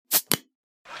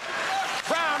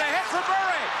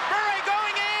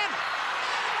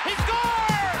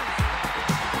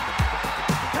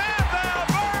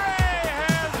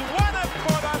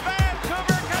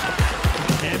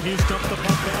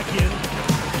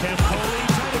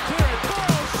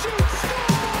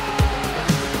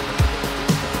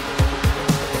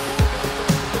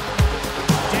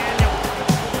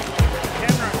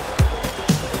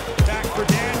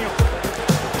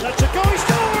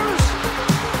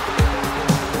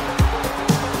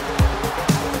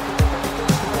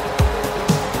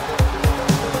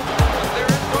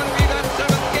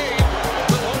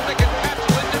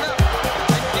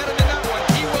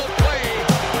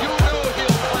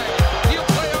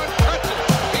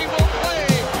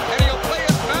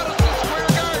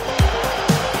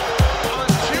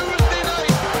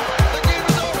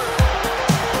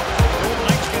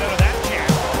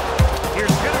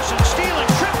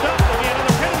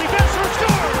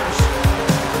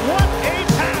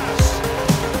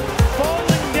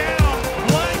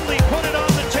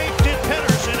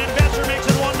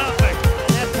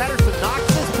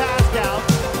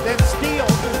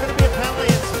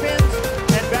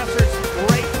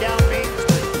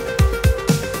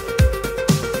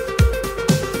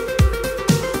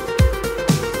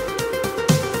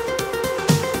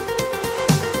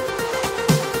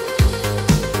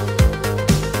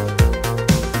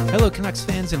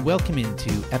welcome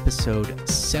into episode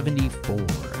 74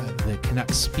 of the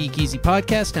Canucks Speakeasy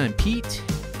podcast. I'm Pete.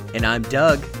 And I'm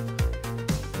Doug.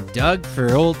 Doug,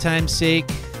 for old time's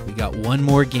sake, we got one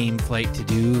more game flight to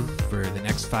do for the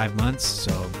next 5 months,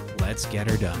 so let's get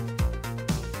her done.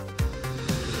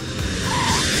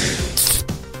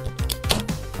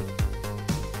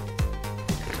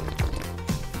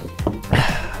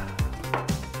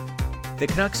 The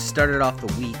Canucks started off the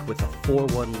week with a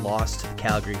 4-1 loss to the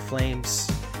Calgary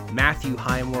Flames. Matthew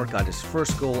Highmore got his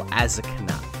first goal as a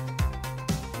Canuck.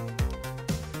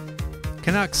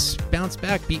 Canucks bounce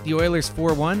back, beat the Oilers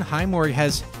 4-1. Highmore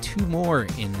has two more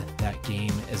in that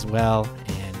game as well,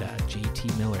 and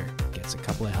JT Miller gets a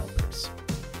couple of helpers.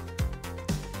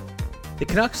 The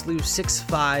Canucks lose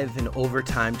 6-5 in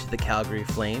overtime to the Calgary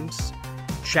Flames.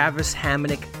 Travis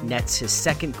Hamonic nets his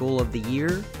second goal of the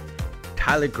year.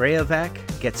 Tyler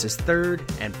Graovac gets his third,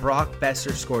 and Brock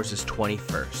Besser scores his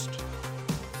 21st.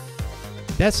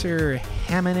 Besser,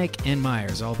 Hamonic, and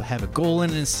Myers all have a goal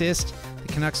and an assist.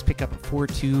 The Canucks pick up a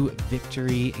 4-2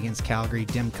 victory against Calgary.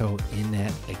 Demko in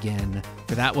net again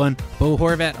for that one. Bo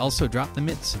Horvat also dropped the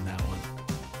mitts in that one.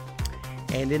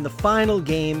 And in the final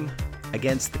game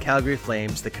against the Calgary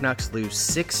Flames, the Canucks lose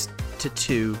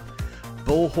 6-2.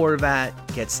 Bo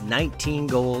Horvat gets 19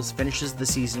 goals, finishes the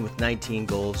season with 19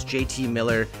 goals. JT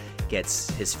Miller gets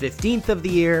his 15th of the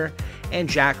year, and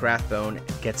Jack Rathbone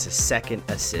gets his second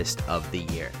assist of the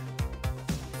year.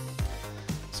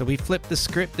 So we flipped the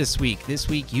script this week. This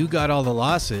week you got all the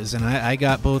losses, and I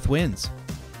got both wins.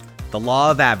 The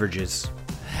law of averages.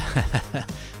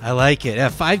 I like it.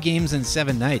 5 games in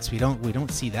 7 nights. We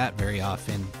don't see that very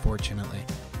often, fortunately.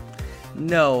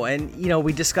 No, and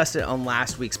we discussed it on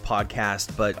last week's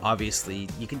podcast, but obviously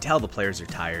you can tell the players are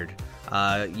tired.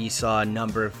 You saw a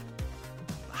number of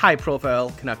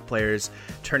high-profile Canuck players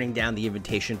turning down the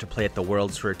invitation to play at the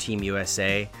Worlds for Team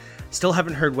USA. Still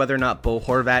haven't heard whether or not Bo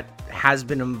Horvat has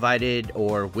been invited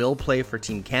or will play for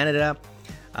Team Canada.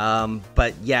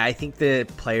 But yeah, I think the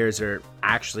players are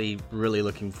actually really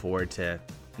looking forward to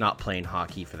not playing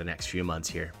hockey for the next few months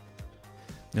here.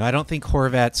 No, I don't think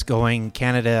Horvat's going.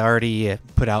 Canada already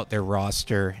put out their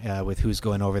roster with who's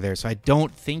going over there, so I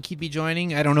don't think he'd be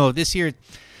joining. I don't know. This year,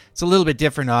 it's a little bit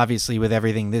different, obviously, with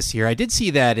everything this year. I did see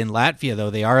that in Latvia, though.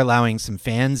 They are allowing some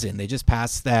fans in. They just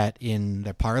passed that in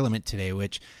the parliament today,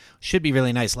 which should be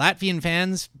really nice. Latvian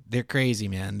fans, they're crazy,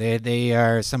 man. They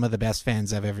are some of the best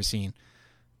fans I've ever seen.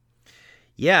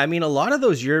 Yeah, I mean, a lot of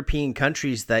those European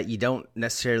countries that you don't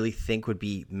necessarily think would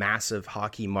be massive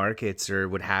hockey markets or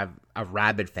would have a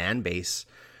rabid fan base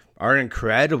are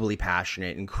incredibly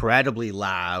passionate, incredibly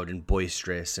loud and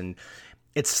boisterous. And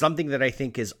it's something that I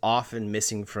think is often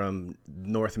missing from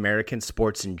North American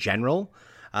sports in general.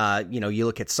 You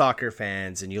look at soccer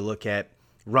fans and you look at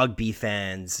rugby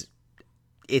fans.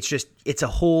 It's a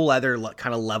whole other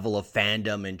kind of level of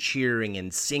fandom and cheering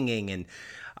and singing. And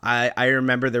I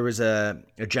remember there was a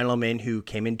gentleman who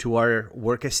came into our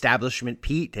work establishment,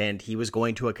 Pete, and he was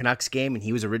going to a Canucks game, and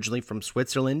he was originally from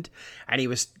Switzerland, and he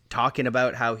was talking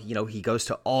about how, he goes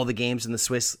to all the games in the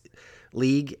Swiss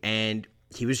league, and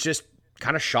he was just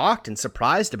kind of shocked and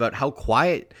surprised about how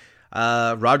quiet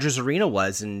Rogers Arena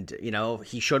was. And,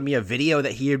 he showed me a video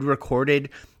that he had recorded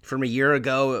from a year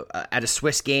ago at a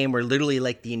Swiss game where literally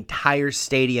like the entire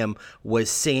stadium was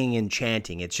singing and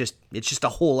chanting. It's just a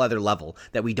whole other level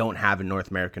that we don't have in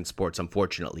North American sports,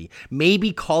 unfortunately.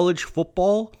 Maybe college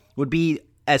football would be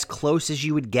as close as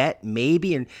you would get, and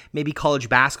maybe college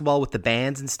basketball with the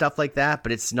bands and stuff like that,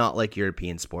 but it's not like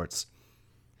European sports.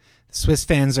 Swiss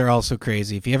fans are also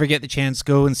crazy. If you ever get the chance,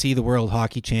 go and see the World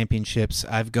Hockey Championships.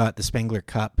 I've got the Spengler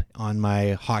Cup on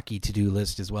my hockey to-do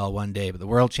list as well one day. But the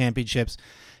World Championships,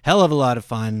 hell of a lot of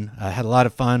fun. I had a lot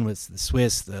of fun with the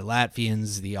Swiss, the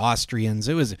Latvians, the Austrians.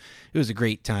 It was a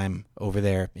great time over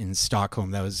there in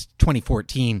Stockholm. That was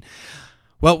 2014.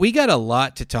 Well, we got a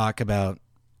lot to talk about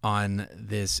on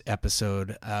this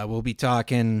episode. We'll be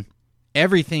talking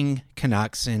everything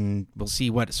Canucks, and we'll see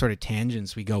what sort of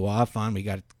tangents we go off on. We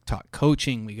got to talk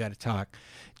coaching, we got to talk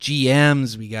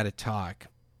GMs, we got to talk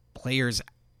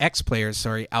ex-players,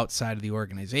 outside of the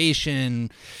organization.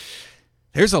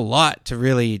 There's a lot to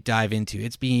really dive into.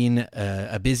 It's been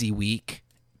a busy week,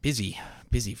 busy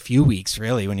few weeks,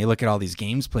 really, when you look at all these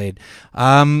games played.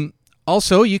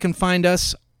 Also, you can find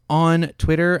us on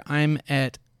Twitter. I'm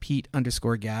at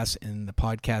Pete_Gas, and the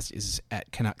podcast is at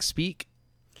Canuck Speak.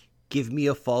 Give me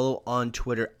a follow on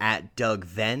Twitter at Doug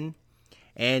Venn.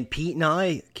 And Pete and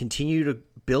I continue to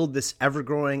build this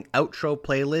ever-growing outro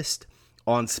playlist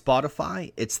on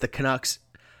Spotify. It's the Canucks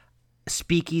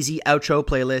Speakeasy outro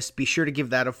playlist. Be sure to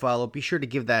give that a follow. Be sure to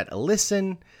give that a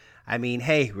listen. I mean,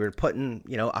 hey, we're putting,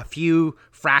 a few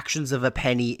fractions of a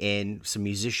penny in some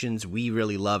musicians we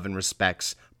really love and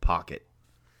respect's pocket.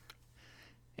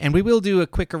 And we will do a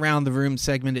quick around the room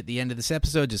segment at the end of this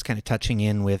episode, just kind of touching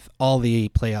in with all the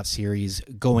playoff series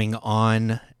going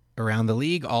on around the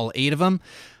league, all 8 of them.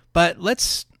 But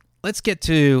let's get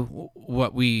to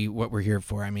what we're here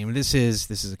for. I mean, this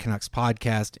is a Canucks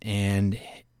podcast, and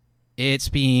it's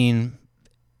been,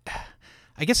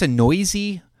 I guess, a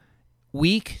noisy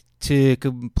week to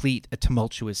complete a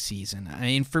tumultuous season. I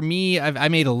mean, for me, I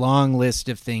made a long list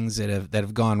of things that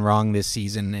have gone wrong this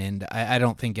season, and I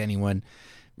don't think anyone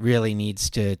really needs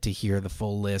to hear the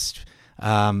full list.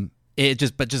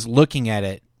 But just looking at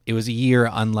it, it was a year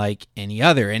unlike any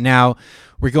other. And now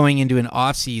we're going into an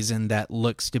off season that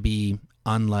looks to be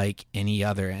unlike any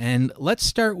other. And let's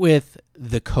start with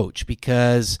the coach,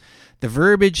 because the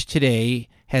verbiage today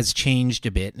has changed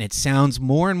a bit, and it sounds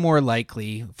more and more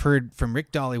likely, heard from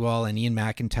Rick Dhaliwal and Ian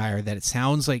McIntyre, that it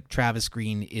sounds like Travis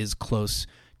Green is close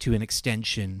to an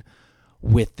extension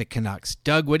with the Canucks.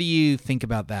 Doug, what do you think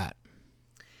about that?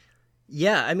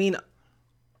 Yeah, I mean,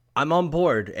 I'm on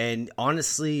board, and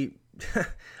honestly,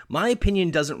 my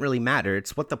opinion doesn't really matter.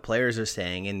 It's what the players are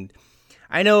saying, and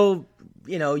I know,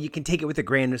 you can take it with a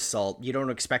grain of salt. You don't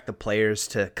expect the players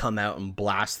to come out and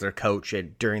blast their coach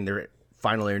during their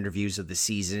final interviews of the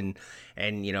season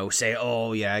and, say,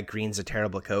 oh, yeah, Green's a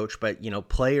terrible coach. But,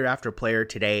 player after player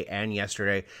today and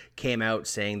yesterday came out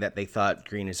saying that they thought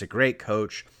Green is a great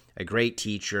coach, a great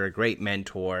teacher, a great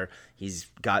mentor. He's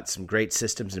got some great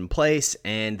systems in place,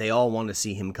 and they all want to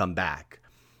see him come back.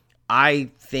 I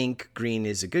think Green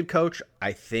is a good coach.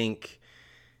 I think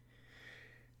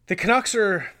the Canucks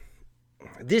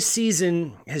this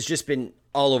season has just been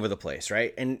all over the place,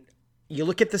 right? And you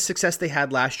look at the success they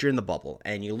had last year in the bubble,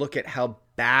 and you look at how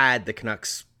bad the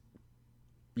Canucks,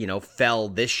 fell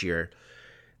this year.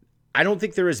 I don't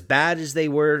think they're as bad as they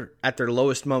were at their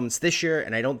lowest moments this year,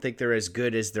 and I don't think they're as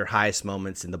good as their highest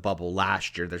moments in the bubble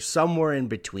last year. They're somewhere in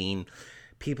between.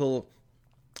 People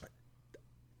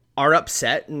are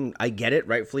upset, and I get it,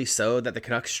 rightfully so, that the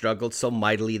Canucks struggled so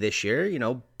mightily this year,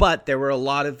 but there were a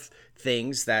lot of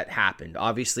things that happened.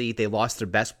 Obviously, they lost their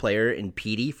best player in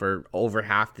Petey for over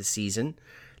half the season.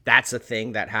 That's a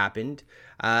thing that happened.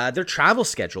 Their travel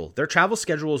schedule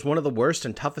is one of the worst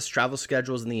and toughest travel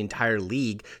schedules in the entire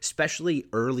league, especially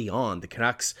early on. The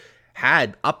Canucks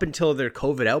had, up until their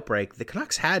COVID outbreak, the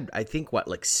Canucks had, I think,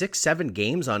 6-7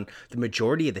 games on the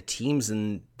majority of the teams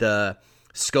in the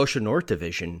Scotia North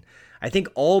Division. I think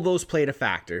all those played a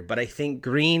factor, but I think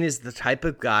Green is the type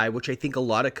of guy, which I think a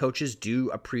lot of coaches do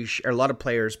appreciate, or a lot of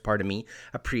players,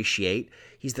 appreciate.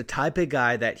 He's the type of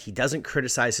guy that he doesn't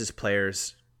criticize his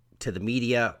players to the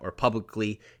media or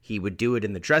publicly. He would do it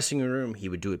in the dressing room. He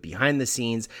would do it behind the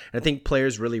scenes. And I think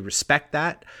players really respect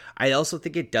that. I also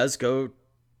think it does go,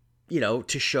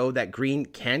 to show that Green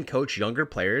can coach younger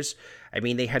players. I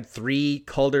mean, they had 3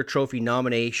 Calder Trophy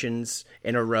nominations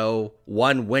in a row,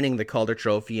 1 winning the Calder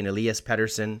Trophy in Elias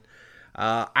Pettersson.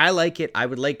 I like it. I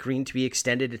would like Green to be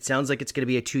extended. It sounds like it's going to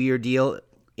be a 2-year deal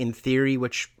in theory,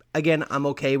 which, again, I'm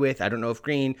okay with. I don't know if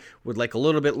Green would like a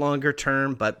little bit longer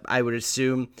term, but I would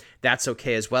assume that's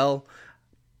okay as well.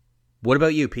 What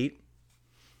about you, Pete?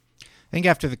 I think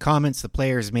after the comments the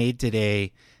players made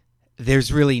today,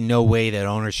 there's really no way that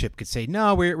ownership could say,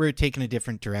 no, we're taking a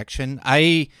different direction.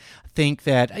 I think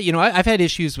that, I've had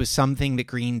issues with something that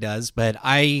Green does, but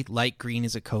I like Green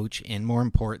as a coach, and more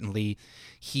importantly,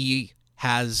 he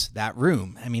has that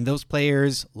room. I mean, those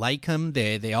players like him.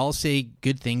 They all say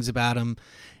good things about him.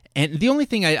 And the only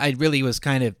thing I really was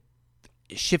kind of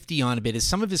shifty on a bit is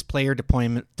some of his player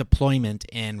deployment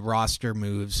and roster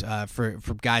moves for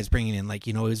guys bringing in,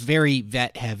 it was very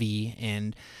vet heavy,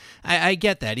 and I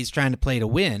get that. He's trying to play to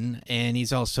win, and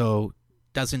he's also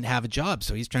doesn't have a job,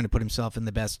 so he's trying to put himself in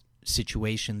the best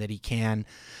situation that he can.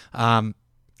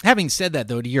 Having said that,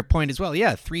 though, to your point as well,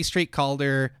 3 straight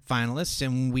Calder finalists,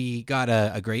 and we got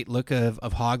a great look of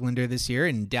Höglander this year,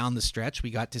 and down the stretch, we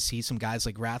got to see some guys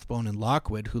like Rathbone and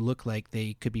Lockwood who look like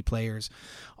they could be players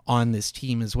on this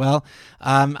team as well.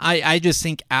 I just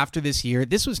think after this year,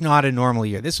 this was not a normal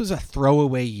year. This was a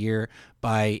throwaway year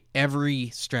by every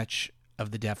stretch of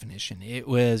the definition. It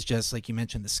was just, like you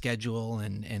mentioned, the schedule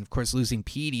and of course losing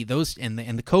Petey, those and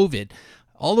the COVID,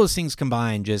 all those things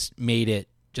combined just made it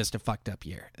just a fucked up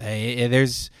year.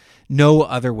 There's no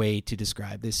other way to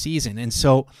describe this season. And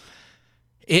so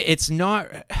it's not,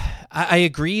 I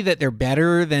agree that they're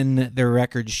better than their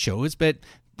record shows, but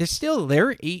there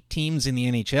are 8 teams in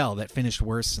the NHL that finished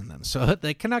worse than them. So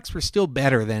the Canucks were still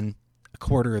better than a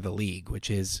quarter of the league, which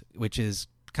is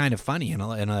kind of funny in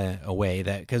a way,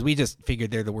 that because we just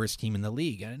figured they're the worst team in the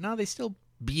league. And now they still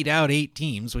beat out 8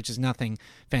 teams, which is nothing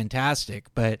fantastic,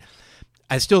 but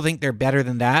I still think they're better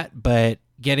than that. But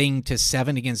getting to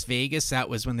 7 against Vegas, that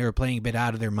was when they were playing a bit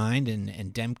out of their mind,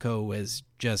 and Demko was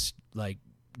just like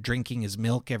drinking his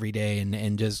milk every day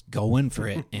and just going for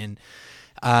it. And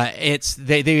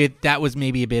that was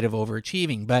maybe a bit of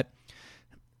overachieving, but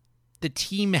the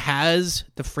team has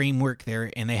the framework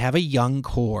there, and they have a young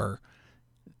core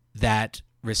that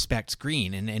respects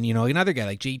Green. And another guy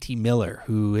like JT Miller,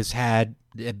 who has had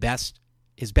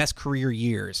his best career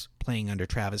years playing under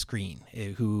Travis Green,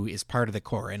 who is part of the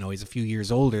core. I know he's a few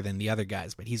years older than the other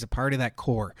guys, but he's a part of that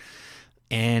core.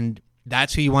 And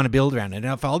that's who you want to build around. And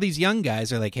if all these young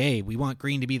guys are like, hey, we want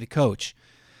Green to be the coach,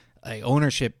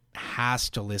 ownership has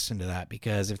to listen to that,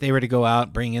 because if they were to go out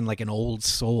and bring in like an old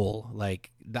soul,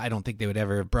 like I don't think they would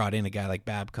ever have brought in a guy like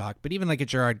Babcock, but even like a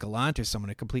Gerard Gallant or someone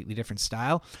a completely different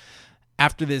style.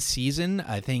 After this season,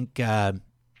 I think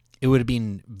it would have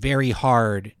been very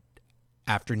hard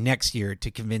after next year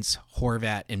to convince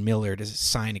Horvat and Miller to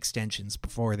sign extensions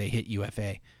before they hit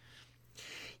UFA.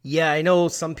 Yeah, I know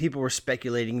some people were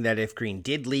speculating that if Green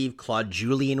did leave, Claude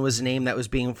Julien was a name that was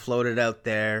being floated out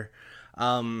there.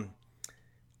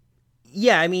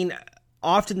 Yeah, I mean,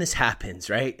 often this happens,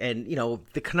 right? And,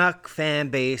 the Canuck fan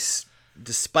base,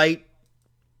 despite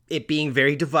it being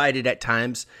very divided at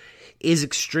times, is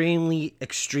extremely,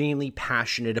 extremely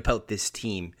passionate about this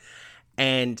team.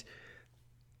 And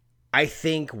I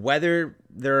think whether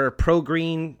there are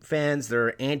pro-Green fans, there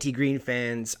are anti-Green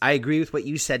fans, I agree with what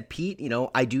you said, Pete.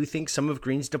 I do think some of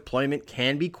Green's deployment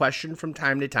can be questioned from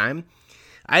time to time.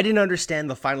 I didn't understand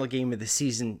the final game of the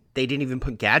season. They didn't even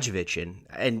put Gadjevich in.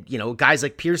 And, guys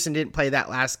like Pearson didn't play that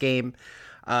last game.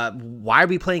 Why are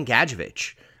we playing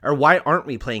Gadjevich? Or why aren't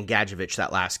we playing Gadjevich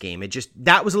that last game?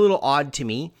 That was a little odd to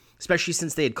me, especially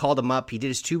since they had called him up. He did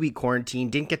his 2-week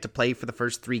quarantine, didn't get to play for the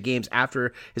first 3 games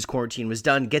after his quarantine was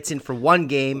done, gets in for 1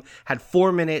 game, had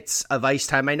 4 minutes of ice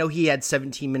time. I know he had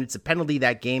 17 minutes of penalty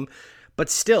that game, but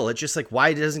still, it's just like,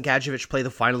 why doesn't Gadjevich play the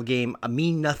final game, a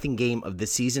mean-nothing game of the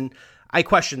season? I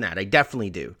question that. I definitely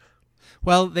do.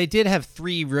 Well, they did have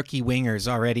 3 rookie wingers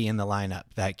already in the lineup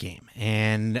that game,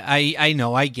 and I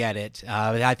know, I get it.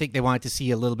 I think they wanted to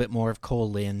see a little bit more of Cole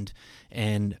Lind,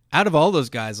 and out of all those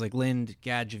guys, like Lind,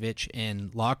 Gadjevich,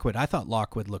 and Lockwood, I thought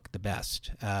Lockwood looked the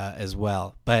best as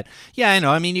well. But yeah, I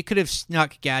know. I mean, you could have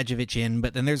snuck Gadjevich in,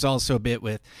 but then there's also a bit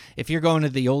with, if you're going to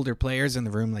the older players in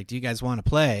the room, like, do you guys want to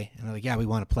play? And they're like, yeah, we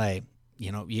want to play.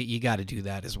 You got to do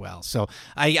that as well. So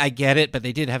I get it, but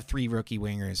they did have 3 rookie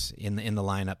wingers in the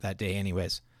lineup that day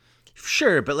anyways.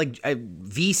 Sure, but like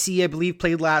VC, I believe,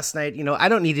 played last night. I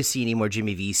don't need to see any more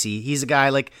Jimmy VC. He's a guy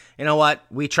like, you know what?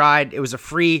 We tried. It was a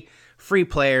free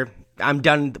player. I'm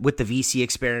done with the VC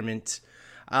experiment.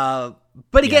 But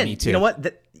again, you know what?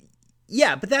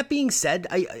 But that being said,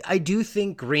 I do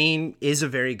think Green is a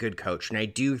very good coach. And I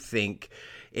do think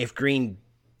if Green,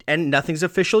 and nothing's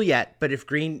official yet, but if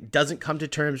Green doesn't come to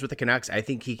terms with the Canucks, I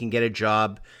think he can get a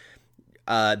job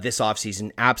this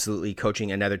offseason, absolutely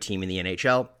coaching another team in the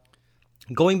NHL.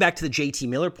 Going back to the JT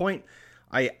Miller point,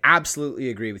 I absolutely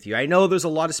agree with you. I know there's a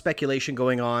lot of speculation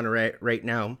going on right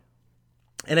now,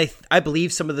 and I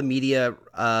believe some of the media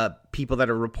people that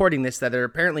are reporting this, that there are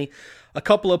apparently a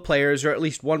couple of players, or at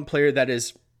least one player, that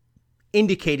is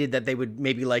indicated that they would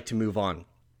maybe like to move on.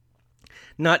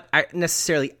 Not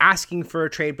necessarily asking for a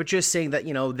trade, but just saying that,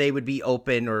 they would be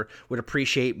open or would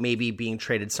appreciate maybe being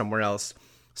traded somewhere else.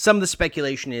 Some of the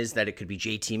speculation is that it could be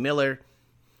JT Miller.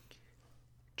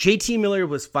 JT Miller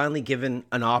was finally given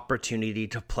an opportunity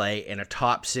to play in a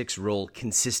top 6 role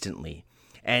consistently.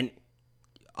 And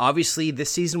obviously this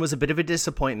season was a bit of a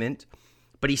disappointment,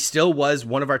 but he still was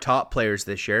one of our top players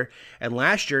this year. And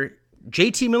last year,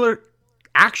 JT Miller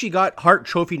actually got Hart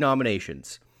Trophy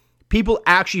nominations. People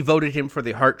actually voted him for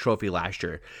the Hart Trophy last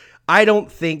year. I don't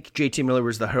think JT Miller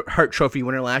was the Hart Trophy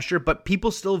winner last year, but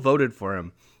people still voted for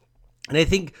him. And I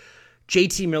think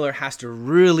JT Miller has to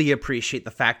really appreciate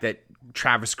the fact that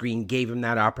Travis Green gave him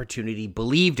that opportunity,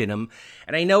 believed in him.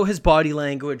 And I know his body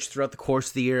language throughout the course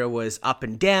of the year was up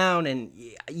and down, and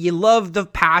you love the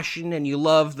passion and you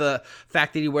love the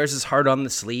fact that he wears his heart on the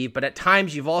sleeve. But at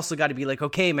times you've also got to be like,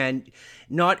 okay, man,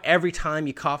 not every time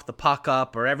you cough the puck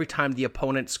up or every time the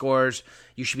opponent scores,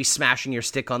 you should be smashing your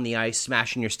stick on the ice,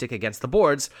 smashing your stick against the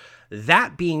boards.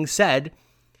 That being said,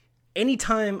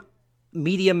 anytime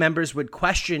media members would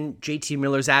question JT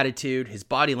Miller's attitude, his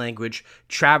body language,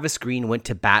 Travis Green went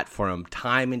to bat for him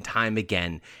time and time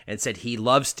again and said he's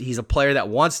a player that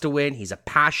wants to win, he's a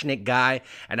passionate guy,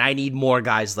 and I need more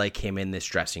guys like him in this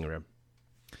dressing room.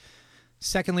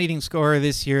 Second leading scorer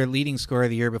this year, leading scorer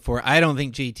the year before. I don't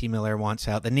think JT Miller wants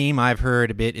out. The name I've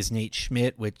heard a bit is Nate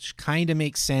Schmidt, which kind of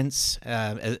makes sense.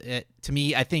 To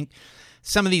me, I think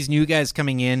some of these new guys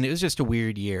coming in, it was just a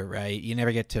weird year, right? You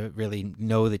never get to really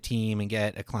know the team and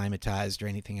get acclimatized or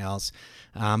anything else.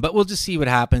 But we'll just see what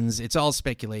happens. It's all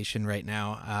speculation right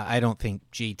now. I don't think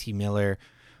JT Miller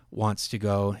wants to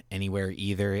go anywhere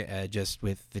either. Just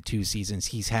with the 2 seasons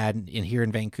he's had here in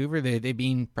Vancouver, they've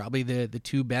been probably the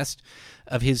 2 best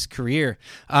of his career.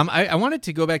 I wanted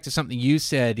to go back to something you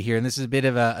said here, and this is a bit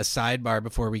of a sidebar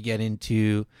before we get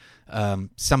into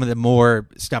some of the more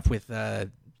stuff with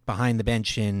behind the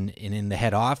bench and in the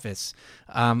head office.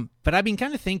 But I've been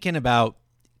kind of thinking about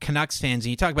Canucks fans,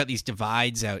 and you talk about these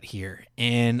divides out here,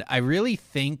 and I really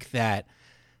think that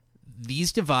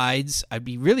these divides, I'd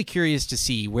be really curious to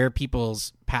see where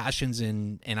people's passions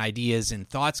and ideas and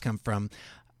thoughts come from.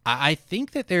 I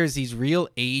think that there's these real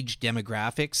age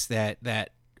demographics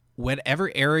that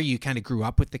whatever era you kind of grew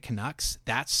up with the Canucks,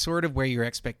 that's sort of where your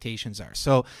expectations are.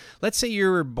 So let's say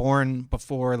you were born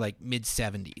before like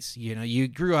mid-70s. You know, you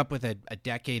grew up with a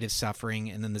decade of suffering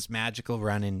and then this magical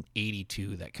run in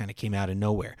 82 that kind of came out of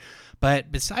nowhere.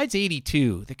 But besides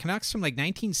 82, the Canucks from like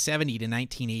 1970 to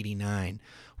 1989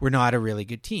 were not a really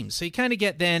good team. So you kind of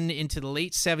get then into the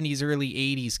late 70s, early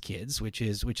 80s kids, which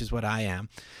is what I am.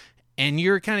 And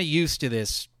you're kind of used to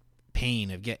this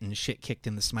pain of getting shit kicked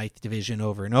in the Smythe division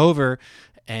over and over.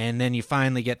 And then you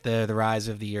finally get the rise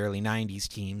of the early 90s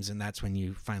teams, and that's when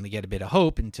you finally get a bit of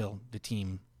hope until the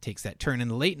team takes that turn in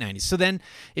the late 90s. So then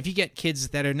if you get kids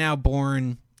that are now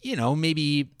born, you know,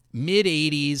 maybe mid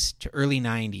 80s to early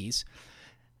 90s,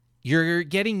 you're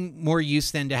getting more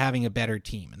used then to having a better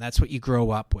team, and that's what you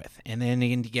grow up with. And then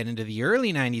again, to get into the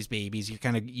early 90s babies, you're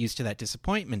kind of used to that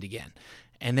disappointment again.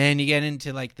 And then you get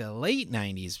into like the late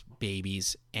 90s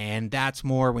babies, and that's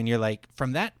more when you're like,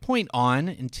 from that point on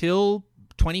until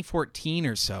 2014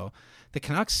 or so, the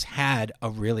Canucks had a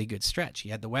really good stretch.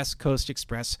 You had the West Coast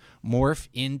Express morph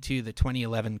into the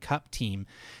 2011 Cup team.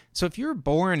 So if you're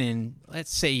born in,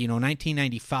 let's say,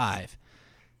 1995,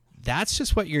 that's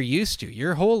just what you're used to.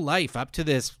 Your whole life up to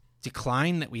this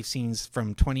decline that we've seen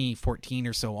from 2014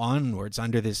 or so onwards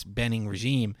under this Benning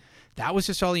regime, that was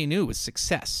just all you knew was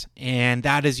success. And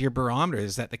that is your barometer,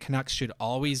 is that the Canucks should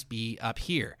always be up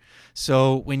here.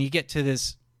 So when you get to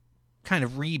this kind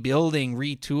of rebuilding,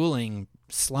 retooling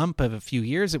slump of a few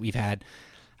years that we've had,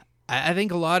 I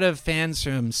think a lot of fans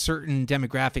from certain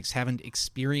demographics haven't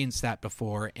experienced that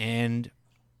before and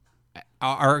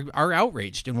are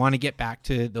outraged and want to get back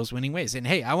to those winning ways. And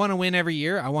hey, I want to win every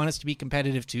year. I want us to be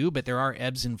competitive too, but there are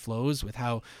ebbs and flows with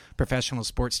how professional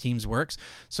sports teams works.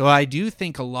 So I do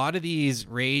think a lot of these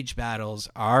rage battles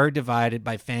are divided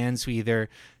by fans who either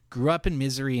grew up in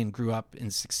misery and grew up in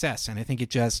success. And I think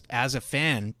it just, as a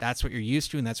fan, that's what you're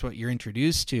used to and that's what you're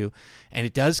introduced to. And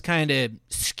it does kind of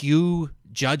skew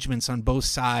judgments on both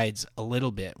sides a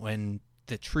little bit when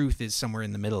the truth is somewhere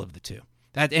in the middle of the two.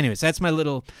 Anyways, that's my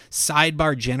little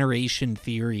sidebar generation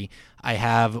theory I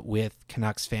have with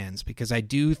Canucks fans, because I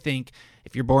do think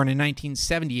if you're born in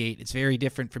 1978, it's very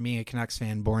different from being a Canucks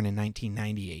fan born in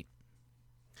 1998.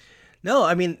 No,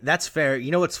 I mean, that's fair.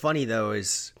 You know what's funny, though,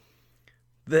 is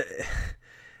the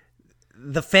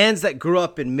fans that grew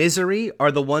up in misery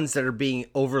are the ones that are being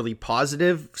overly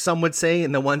positive, some would say,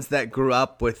 and the ones that grew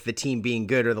up with the team being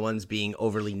good are the ones being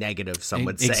overly negative, some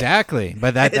would say. Exactly,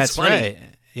 but that's funny. Right.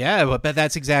 Yeah, but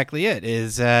that's exactly it,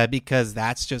 is because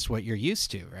that's just what you're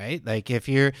used to, right? Like if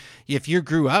you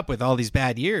grew up with all these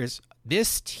bad years,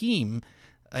 this team,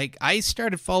 like I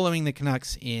started following the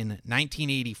Canucks in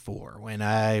 1984 when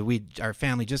our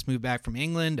family just moved back from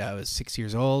England. I was 6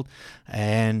 years old,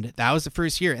 and that was the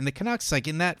first year. And the Canucks, like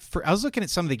I was looking at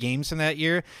some of the games from that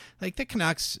year, like the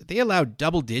Canucks, they allowed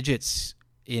double digits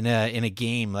in a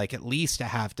game like at least a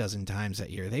half dozen times that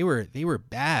year. They were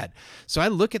bad. So I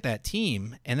look at that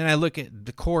team and then I look at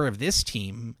the core of this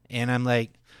team and I'm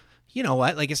like, you know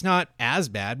what? Like it's not as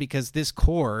bad because this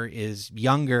core is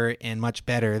younger and much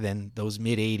better than those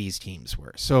mid 80s teams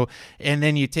were. So, and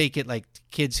then you take it like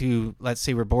kids who, let's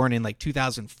say, were born in like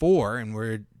 2004 and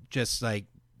were just like,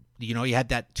 you had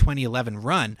that 2011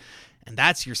 run. And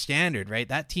that's your standard, right?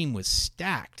 That team was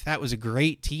stacked. That was a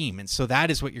great team. And so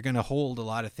that is what you're going to hold a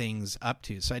lot of things up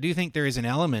to. So I do think there is an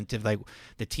element of like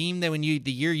the team that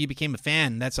the year you became a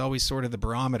fan, that's always sort of the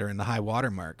barometer and the high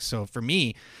watermark. So for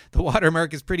me, the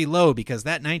watermark is pretty low because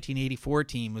that 1984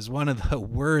 team was one of the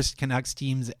worst Canucks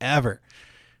teams ever.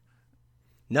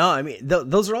 No, I mean,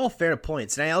 those are all fair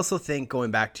points. And I also think, going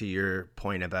back to your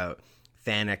point about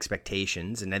fan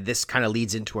expectations, and this kind of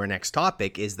leads into our next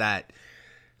topic, is that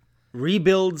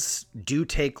Rebuilds do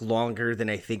take longer than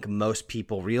I think most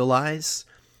people realize.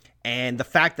 And the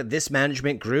fact that this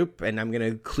management group, and I'm going to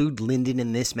include Linden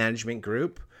in this management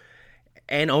group,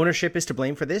 and ownership is to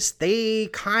blame for this, they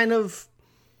kind of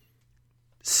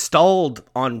stalled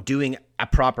on doing a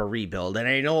proper rebuild. And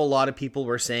I know a lot of people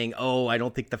were saying, oh, I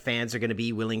don't think the fans are going to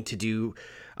be willing to do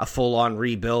a full-on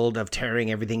rebuild of tearing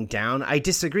everything down. I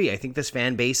disagree. I think this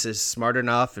fan base is smart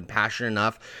enough and passionate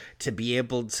enough to be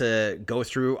able to go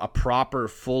through a proper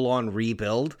full-on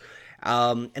rebuild.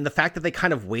 And the fact that they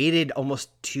kind of waited almost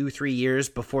 2-3 years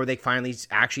before they finally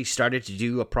actually started to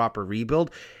do a proper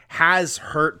rebuild has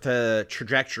hurt the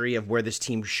trajectory of where this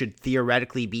team should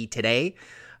theoretically be today,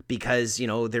 because, you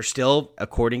know, they're still,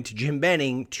 according to Jim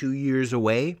Benning, 2 years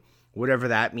away, whatever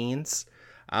that means.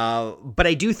 But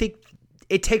I do think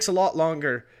it takes a lot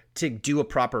longer to do a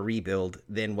proper rebuild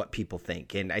than what people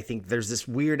think. And I think there's this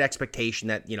weird expectation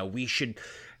that, you know, we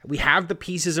have the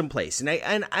pieces in place. And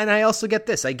I also get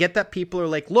this. I get that people are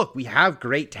like, look, we have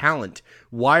great talent.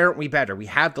 Why aren't we better? We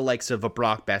have the likes of a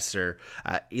Brock Besser,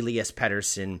 Elias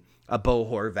Pettersson, a Bo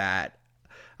Horvat,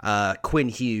 Quinn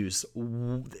Hughes.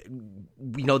 You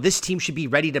know, this team should be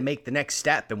ready to make the next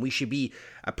step, and we should be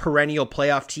a perennial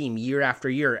playoff team year after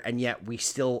year, and yet we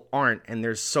still aren't. And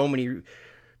there's so many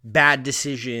bad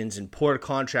decisions and poor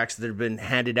contracts that have been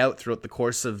handed out throughout the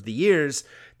course of the years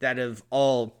that have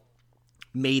all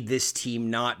made this team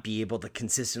not be able to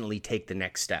consistently take the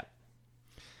next step.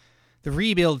 The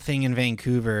rebuild thing in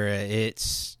Vancouver,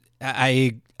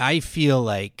 I feel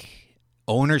like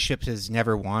ownership has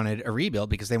never wanted a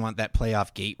rebuild because they want that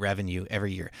playoff gate revenue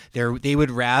every year. They would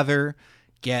rather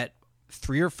get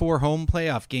 3 or 4 home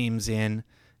playoff games in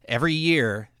every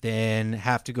year than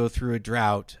have to go through a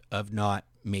drought of not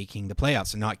making the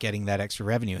playoffs and not getting that extra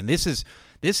revenue. And this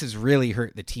has really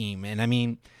hurt the team. And I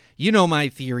mean, you know my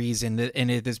theories, and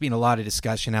there's been a lot of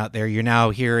discussion out there. You're now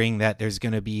hearing that there's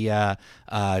going to be a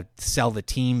sell the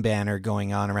team banner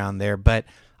going on around there. But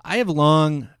I have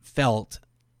long felt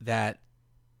that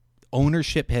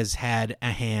ownership has had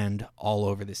a hand all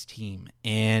over this team.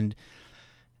 And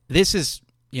this is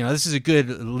a good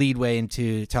lead way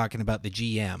into talking about the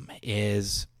GM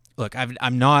is, look,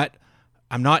 I'm not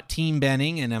team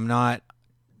Benning, and I'm not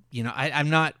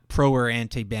pro or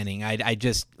anti Benning. I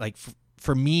just like,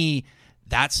 for me,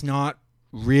 that's not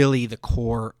really the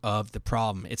core of the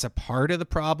problem. It's a part of the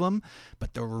problem,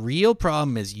 but the real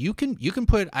problem is you can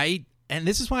put, and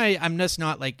this is why I'm just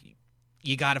not like,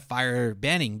 you got to fire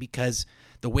Benning, because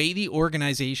the way the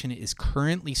organization is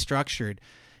currently structured,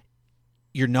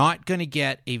 you're not going to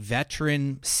get a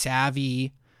veteran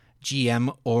savvy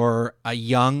GM or a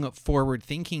young forward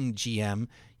thinking GM.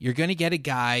 You're going to get a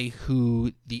guy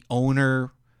who the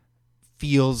owner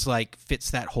feels like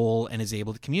fits that hole and is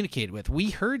able to communicate with.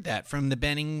 We heard that from the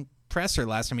Benning presser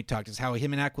last time we talked, is how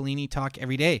him and Aquilini talk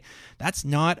every day. That's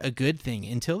not a good thing.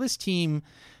 Until this team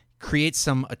creates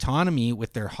some autonomy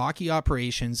with their hockey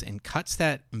operations and cuts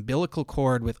that umbilical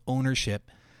cord with ownership,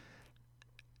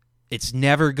 it's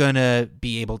never going to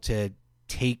be able to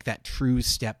take that true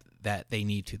step that they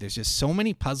need to. There's just so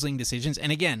many puzzling decisions.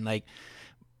 And again, like,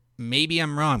 maybe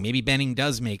I'm wrong. Maybe Benning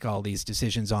does make all these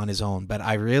decisions on his own, but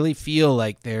I really feel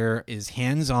like there is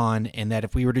hands-on, and that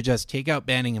if we were to just take out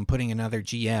Benning and putting another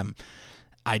GM,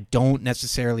 I don't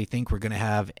necessarily think we're going to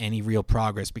have any real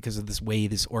progress because of this way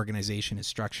this organization is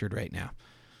structured right now.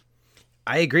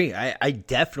 I agree. I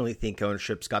definitely think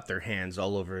ownership's got their hands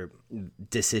all over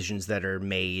decisions that are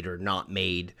made or not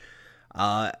made.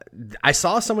 I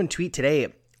saw someone tweet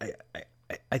today,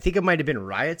 I think it might have been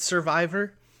Riot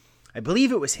Survivor, I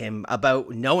believe it was him, about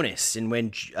Nonis and when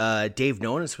Dave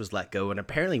Nonis was let go. And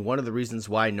apparently one of the reasons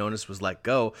why Nonis was let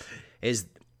go is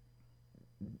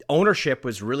ownership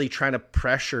was really trying to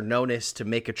pressure Nonis to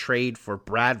make a trade for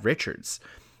Brad Richards.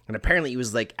 And apparently it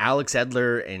was like Alex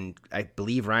Edler and I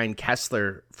believe Ryan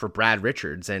Kessler for Brad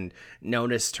Richards, and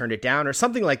Nonis turned it down or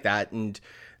something like that. And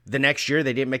the next year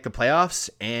they didn't make the playoffs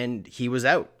and he was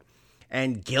out.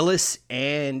 And Gillis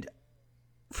and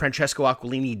Francesco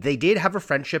Aquilini, they did have a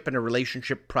friendship and a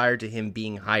relationship prior to him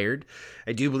being hired.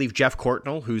 I do believe Jeff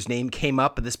Courtnall, whose name came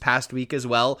up this past week as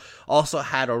well, also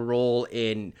had a role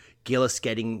in Gillis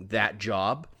getting that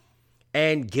job.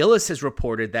 And Gillis has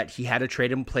reported that he had a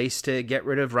trade in place to get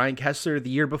rid of Ryan Kessler the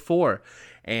year before,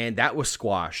 and that was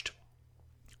squashed.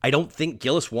 I don't think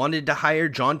Gillis wanted to hire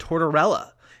John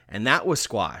Tortorella, and that was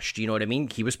squashed. You know what I mean?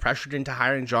 He was pressured into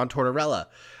hiring John Tortorella.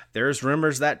 There's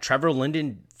rumors that Trevor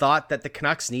Linden thought that the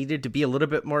Canucks needed to be a little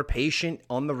bit more patient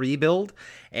on the rebuild,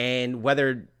 and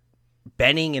whether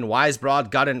Benning and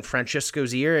Weisbrod got in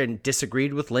Francisco's ear and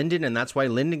disagreed with Linden, and that's why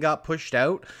Linden got pushed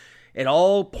out. it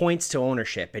all points to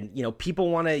ownership. And, people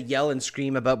want to yell and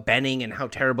scream about Benning and how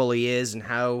terrible he is and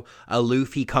how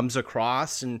aloof he comes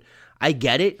across. And I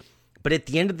get it. But at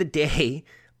the end of the day,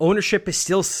 ownership is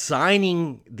still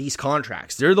signing these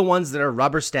contracts. They're the ones that are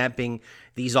rubber stamping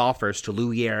these offers to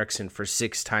Louis Eriksson for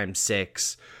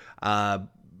 6x6,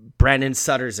 Brandon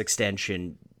Sutter's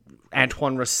extension,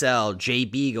 Antoine Roussel, Jay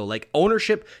Beagle. Like,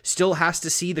 ownership still has to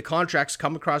see the contracts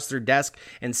come across their desk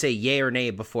and say yay or nay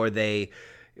before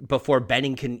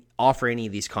Benning can offer any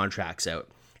of these contracts out.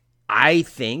 I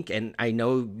think, and I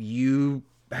know you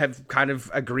have kind of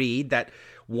agreed, that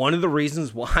one of the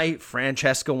reasons why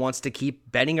Francesco wants to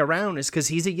keep Benning around is because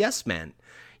he's a yes man.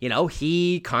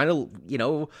 He kind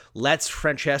of, lets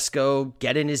Francesco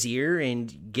get in his ear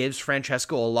and gives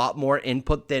Francesco a lot more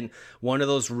input than one of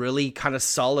those really kind of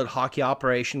solid hockey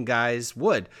operation guys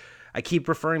would. I keep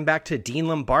referring back to Dean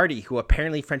Lombardi, who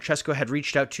apparently Francesco had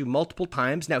reached out to multiple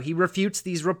times. Now, he refutes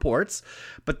these reports,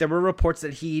 but there were reports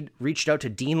that he'd reached out to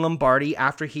Dean Lombardi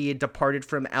after he had departed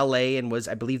from LA and was,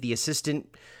 I believe, the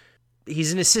assistant.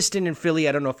 He's an assistant in Philly.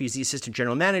 I don't know if he's the assistant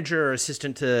general manager or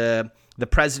assistant to the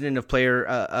president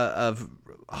of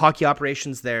hockey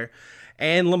operations there.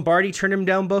 And Lombardi turned him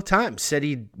down both times, said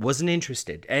he wasn't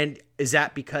interested. And is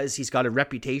that because he's got a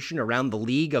reputation around the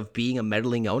league of being a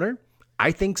meddling owner?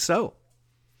 I think so.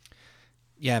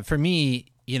 Yeah, for me,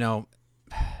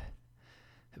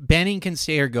 Benning can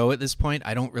stay or go at this point.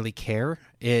 I don't really care.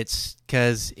 It's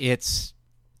because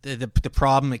the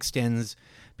problem extends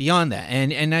beyond that.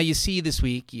 And now you see this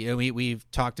week, we've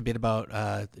talked a bit about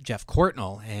Jeff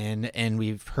Courtnall, and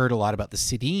we've heard a lot about the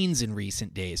Sedins in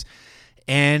recent days.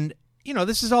 And,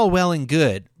 this is all well and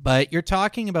good, but you're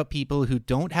talking about people who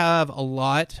don't have a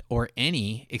lot or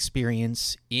any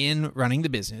experience in running the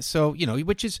business. So,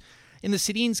 which is, in the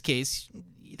Sedins case,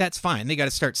 that's fine. They got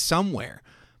to start somewhere.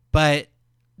 But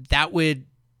that would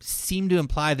seem to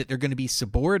imply that they're going to be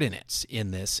subordinates in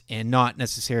this and not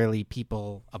necessarily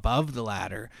people above the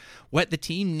ladder. What the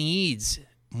team needs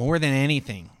more than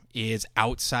anything is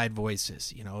outside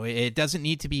voices. It doesn't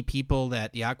need to be people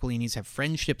that the Aquilinis have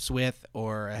friendships with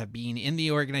or have been in the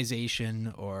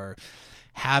organization or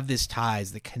have this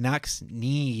ties. The Canucks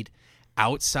need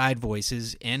outside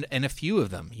voices and a few of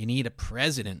them. You need a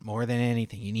president more than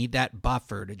anything. You need that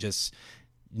buffer to just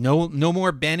no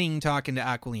more Benning talking to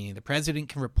Aquilini. The president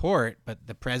can report, but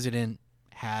the president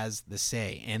has the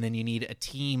say. And then you need a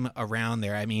team around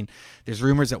there. I mean, there's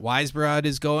rumors that Weisbrod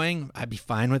is going. I'd be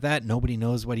fine with that. Nobody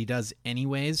knows what he does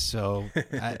anyways. So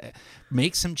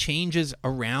make some changes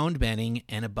around Benning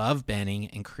and above Benning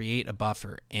and create a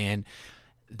buffer. And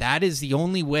that is the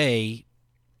only way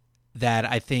that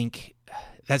I think,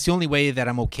 that's the only way that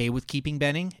I'm okay with keeping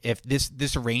Benning. If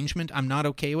this arrangement I'm not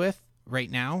okay with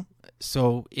right now.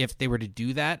 So if they were to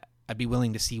do that, I'd be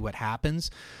willing to see what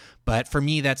happens. But for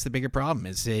me, that's the bigger problem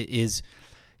is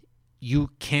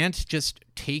you can't just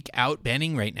take out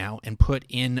Benning right now and put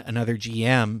in another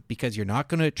GM because you're not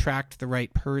going to attract the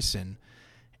right person.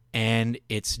 And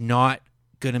it's not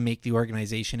going to make the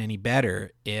organization any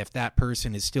better if that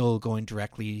person is still going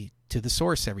directly to the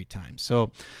source every time.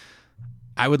 So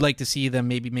I would like to see them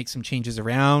maybe make some changes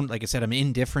around. Like I said, I'm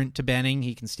indifferent to Benning.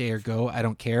 He can stay or go. I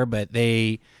don't care, but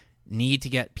they need to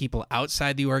get people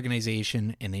outside the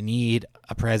organization, and they need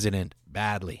a president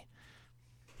badly.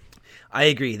 I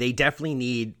agree. They definitely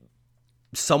need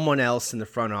someone else in the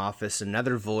front office,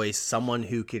 another voice, someone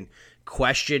who can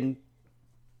question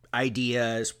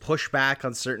ideas, push back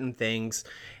on certain things,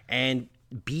 and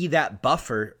be that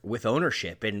buffer with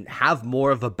ownership and have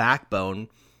more of a backbone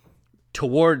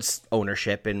towards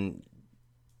ownership and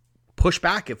push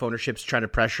back if ownership's trying to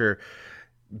pressure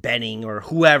Benning or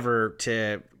whoever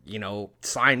to,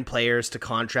 sign players to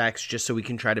contracts just so we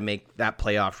can try to make that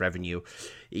playoff revenue.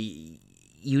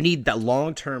 You need that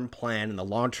long-term plan and the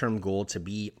long-term goal to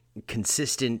be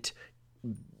consistent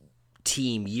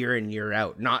team year in, year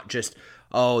out, not just,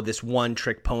 this one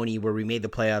trick pony where we made the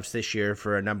playoffs this year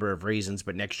for a number of reasons,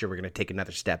 but next year we're going to take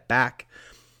another step back.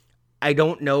 I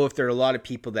don't know if there are a lot of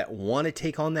people that want to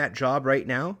take on that job right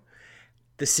now.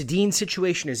 The Sedin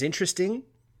situation is interesting.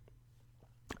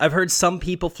 I've heard some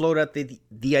people float out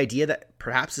the idea that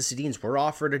perhaps the Sedins were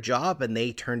offered a job and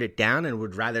they turned it down and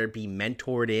would rather be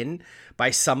mentored in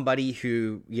by somebody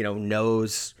who,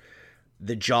 knows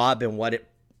the job and what it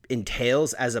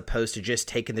entails, as opposed to just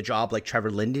taking the job like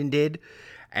Trevor Linden did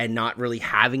and not really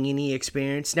having any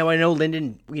experience. Now, I know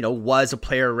Linden, was a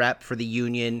player rep for the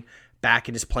Union back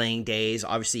in his playing days.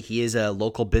 Obviously, he is a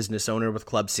local business owner with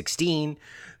Club 16,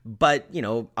 but,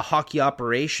 a hockey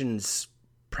operations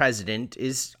president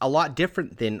is a lot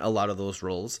different than a lot of those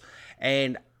roles.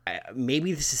 And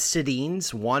maybe the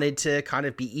Sedins wanted to kind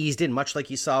of be eased in, much like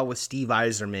you saw with Steve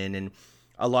Yzerman and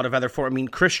a lot of other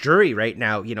Chris Drury right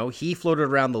now, he floated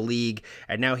around the league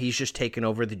and now he's just taken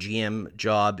over the GM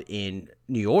job in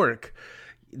New York.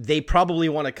 They probably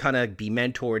want to kind of be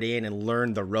mentored in and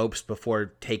learn the ropes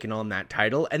before taking on that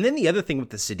title. And then the other thing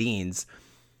with the Sedins,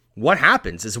 what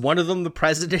happens? Is one of them the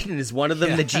president and is one of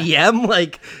them the GM?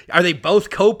 Like, are they both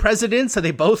co-presidents? Are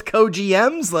they both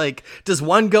co-GMs? Like, does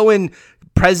one go in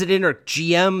president or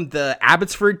GM the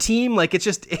Abbotsford team? Like, it's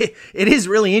just, it is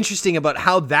really interesting about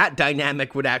how that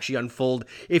dynamic would actually unfold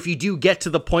if you do get to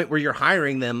the point where you're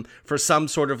hiring them for some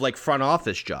sort of like front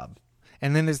office job.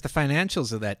 And then there's the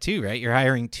financials of that too, right? You're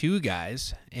hiring two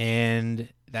guys, and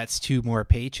that's two more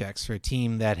paychecks for a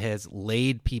team that has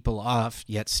laid people off,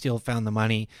 yet still found the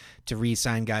money to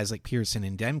re-sign guys like Pearson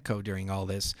and Demko during all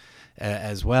this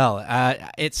as well.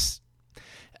 It's,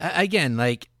 again,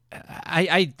 like,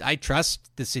 I trust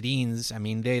the Sedins. I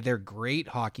mean, they're great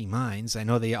hockey minds. I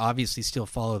know they obviously still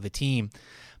follow the team,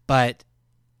 but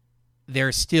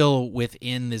they're still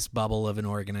within this bubble of an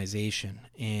organization,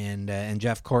 and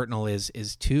Jeff Courtnall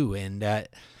is too, and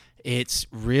it's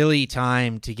really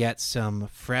time to get some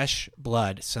fresh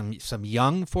blood, some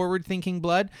young forward-thinking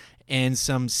blood, and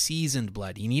some seasoned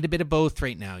blood. You need a bit of both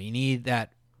right now. You need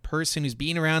that person who's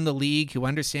been around the league, who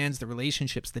understands the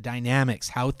relationships, the dynamics,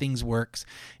 how things works,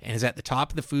 and is at the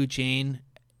top of the food chain,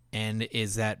 and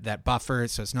is that buffer,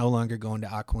 so it's no longer going to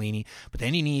Aquilini. But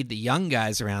then you need the young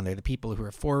guys around there, the people who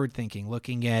are forward-thinking,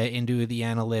 looking into the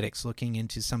analytics, looking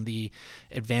into some of the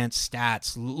advanced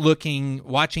stats,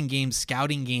 watching games,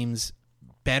 scouting games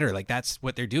better. Like, that's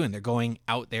what they're doing. They're going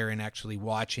out there and actually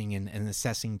watching and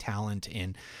assessing talent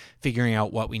and figuring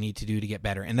out what we need to do to get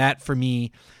better. And that, for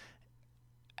me,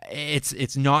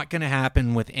 it's not going to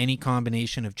happen with any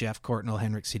combination of Jeff Courtnall,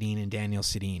 Henrik Sedin, and Daniel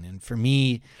Sedin. And for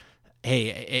me,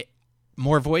 hey,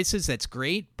 more voices, that's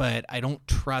great, but I don't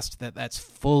trust that that's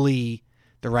fully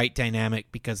the right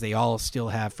dynamic because they all still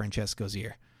have Francesco's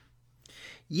ear.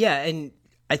 Yeah, and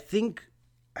I think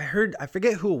I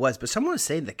forget who it was, but someone was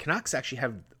saying the Canucks actually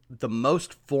have the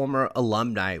most former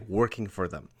alumni working for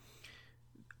them,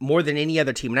 more than any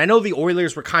other team. And I know the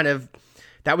Oilers were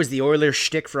that was the Oilers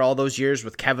shtick for all those years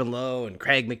with Kevin Lowe and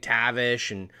Craig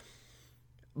McTavish,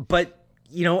 but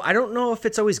I don't know if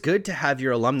it's always good to have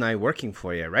your alumni working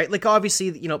for you, right? Like, obviously,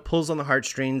 it pulls on the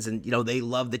heartstrings and, they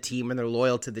love the team and they're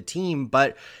loyal to the team,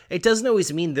 but it doesn't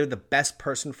always mean they're the best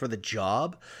person for the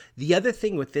job. The other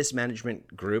thing with this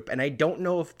management group, and I don't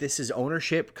know if this is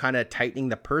ownership kind of tightening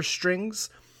the purse strings,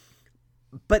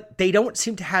 but they don't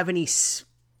seem to have any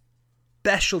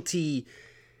specialty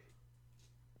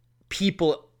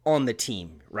people on the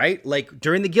team, right? Like,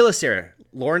 during the Gillis era,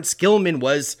 Lawrence Gilman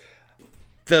was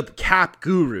the cap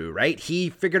guru, right? He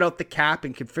figured out the cap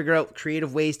and could figure out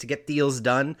creative ways to get deals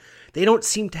done. They don't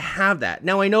seem to have that.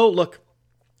 Now, I know, look,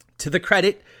 to the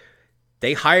credit,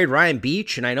 they hired Ryan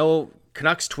Beach, and I know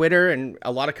Canucks Twitter and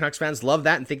a lot of Canucks fans love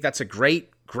that and think that's a great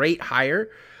hire.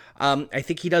 I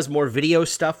think he does more video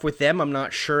stuff with them. I'm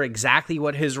not sure exactly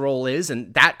what his role is,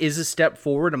 and that is a step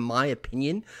forward in my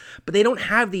opinion. But they don't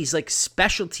have these like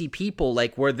specialty people,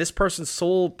 like where this person's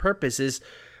sole purpose is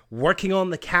working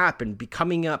on the cap and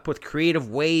coming up with creative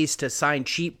ways to sign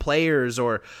cheap players,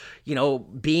 or,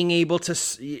 being able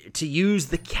to use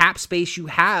the cap space you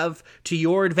have to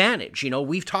your advantage.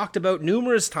 We've talked about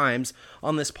numerous times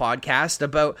on this podcast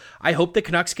about, I hope the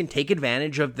Canucks can take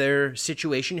advantage of their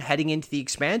situation heading into the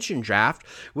expansion draft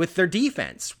with their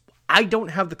defense. I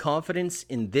don't have the confidence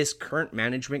in this current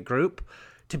management group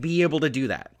to be able to do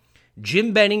that.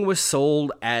 Jim Benning was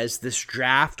sold as this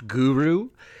draft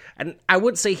guru. And I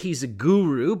wouldn't say he's a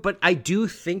guru, but I do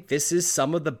think this is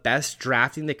some of the best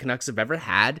drafting the Canucks have ever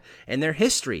had in their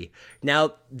history.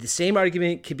 Now, the same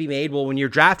argument could be made, well, when you're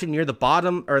drafting near the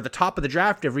bottom or the top of the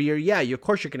draft every year, yeah, of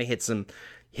course you're going to hit some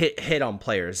hit on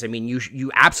players. I mean,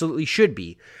 you absolutely should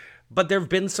be. But there have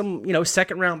been some,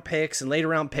 second round picks and later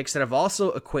round picks that have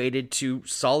also equated to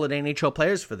solid NHL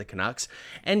players for the Canucks.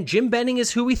 And Jim Benning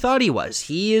is who we thought he was.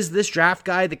 He is this draft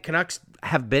guy. The Canucks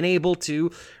have been able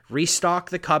to restock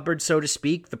the cupboard, so to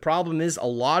speak. The problem is a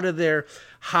lot of their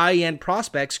high-end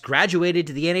prospects graduated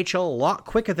to the NHL a lot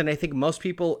quicker than I think most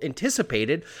people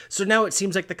anticipated. So now it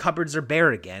seems like the cupboards are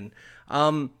bare again.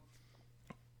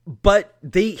 But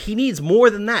he needs more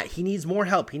than that. He needs more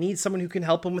help. He needs someone who can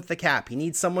help him with the cap. He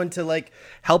needs someone to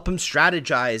help him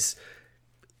strategize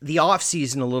the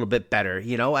offseason a little bit better.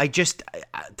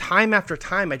 Time after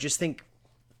time, I just think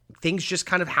things just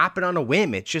kind of happen on a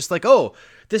whim. It's just like, oh,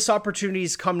 this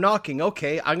opportunity's come knocking.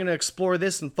 Okay, I'm going to explore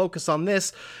this and focus on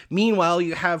this. Meanwhile,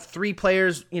 you have 3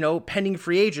 players, pending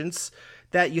free agents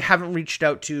that you haven't reached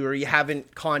out to or you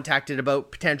haven't contacted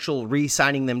about potential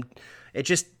re-signing them. It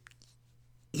just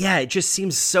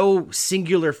seems so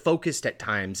singular focused at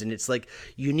times. And it's like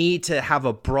you need to have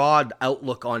a broad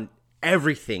outlook on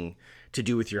everything to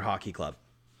do with your hockey club.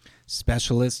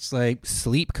 Specialists like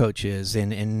sleep coaches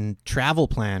and travel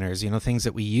planners, things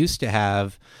that we used to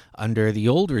have under the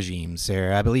old regimes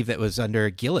there. I believe that was under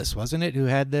Gillis, wasn't it, who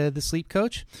had the sleep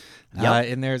coach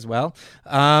in there as well.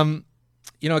 A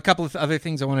couple of other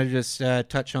things I want to just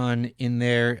touch on in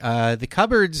there. The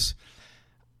cupboards,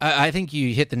 I think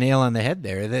you hit the nail on the head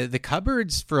there. The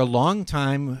cupboards for a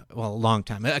time,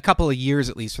 a couple of years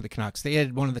at least for the Canucks, they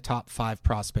had one of the top 5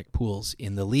 prospect pools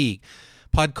in the league.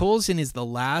 Podkolzin is the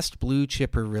last blue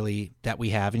chipper really that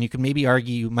we have, and you could maybe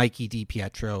argue Mikey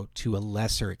DiPietro to a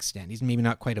lesser extent. He's maybe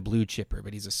not quite a blue chipper,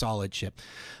 but he's a solid chip.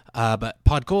 But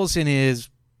Podkolzin is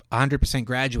 100%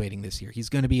 graduating this year. He's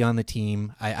going to be on the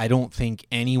team. I don't think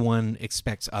anyone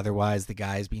expects otherwise. The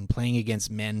guy's been playing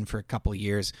against men for a couple of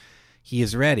years. He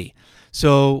is ready.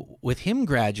 So with him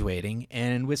graduating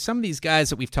and with some of these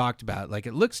guys that we've talked about, like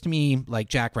it looks to me like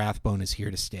Jack Rathbone is here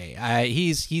to stay.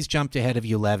 He's jumped ahead of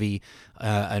Juolevi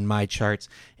on my charts.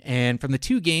 And from the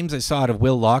 2 games I saw out of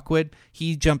Will Lockwood,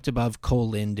 he jumped above Cole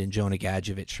Lind and Jonah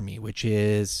Gadjevich for me, which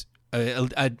is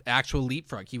an actual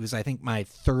leapfrog. He was, I think, my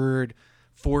 3rd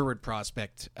forward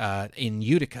prospect in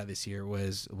Utica this year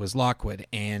was Lockwood,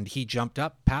 and he jumped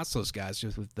up past those guys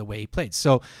just with the way he played.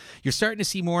 So you're starting to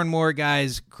see more and more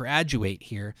guys graduate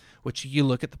here, which you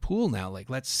look at the pool now. Like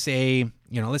let's say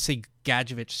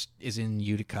Gadjevich is in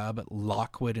Utica, but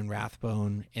Lockwood and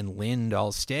Rathbone and Lind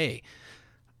all stay.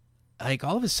 Like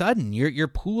all of a sudden your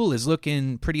pool is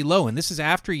looking pretty low, and this is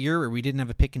after a year where we didn't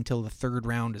have a pick until the 3rd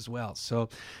round as well. So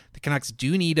the Canucks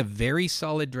do need a very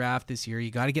solid draft this year. You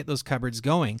got to get those cupboards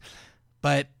going,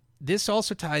 but this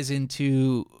also ties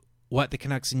into what the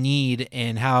Canucks need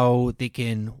and how they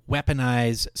can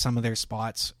weaponize some of their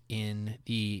spots in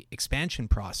the expansion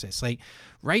process. Like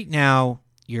right now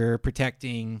you're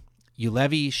protecting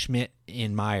Juolevi, Schmidt,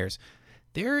 and Myers.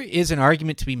 There is an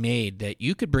argument to be made that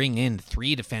you could bring in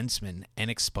 3 defensemen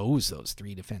and expose those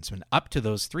 3 defensemen up to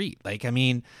those 3. Like, I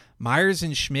mean, Myers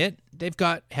and Schmidt, they've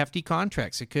got hefty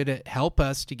contracts. It could help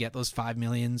us to get those $5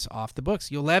 million off the books.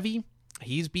 Juolevi,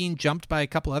 he's being jumped by a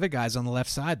couple other guys on the left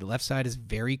side. The left side is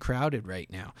very crowded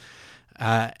right now.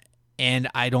 And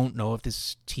I don't know if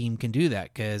this team can do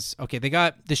that because, okay, they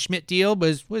got the Schmidt deal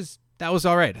that was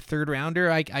all right. A 3rd rounder,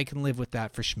 I can live with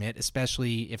that for Schmidt,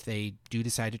 especially if they do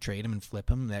decide to trade him and flip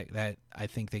him. That I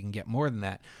think they can get more than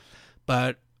that.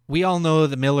 But we all know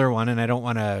the Miller one, and I don't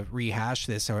want to rehash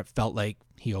this, or it felt like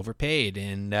he overpaid.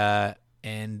 And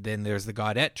then there's the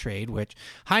Gaudette trade, which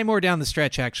Highmore down the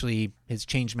stretch actually has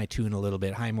changed my tune a little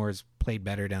bit. Highmore's played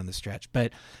better down the stretch,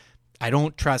 but I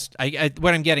don't trust.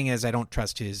 What I'm getting is I don't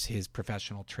trust his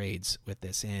professional trades with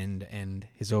this and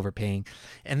his overpaying.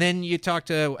 And then you talked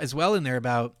as well in there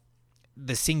about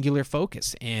the singular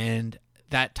focus, and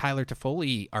that Tyler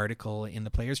Toffoli article in the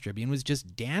Players Tribune was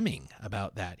just damning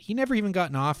about that. He never even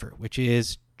got an offer, which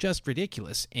is just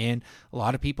ridiculous. And a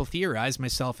lot of people theorize,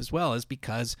 myself as well, is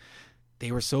because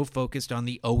they were so focused on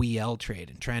the OEL trade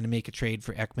and trying to make a trade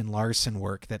for Ekman Larson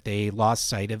work that they lost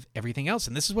sight of everything else.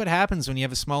 And this is what happens when you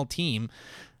have a small team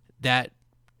that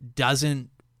doesn't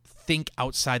think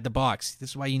outside the box. This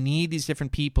is why you need these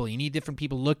different people. You need different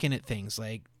people looking at things.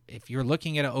 Like if you're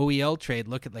looking at an OEL trade,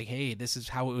 look at like, hey, this is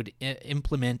how it would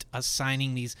implement us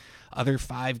signing these other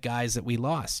 5 guys that we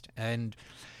lost. And,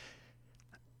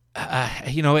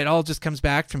 it all just comes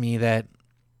back for me that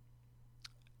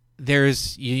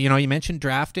there's, you mentioned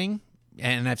drafting,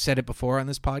 and I've said it before on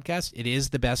this podcast. It is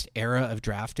the best era of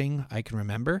drafting I can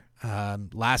remember.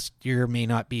 Last year may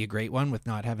not be a great one with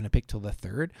not having a pick till the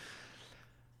 3rd.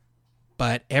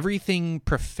 But everything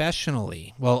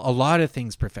professionally, well, a lot of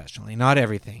things professionally, not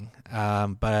everything,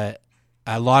 but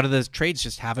a lot of those trades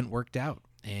just haven't worked out.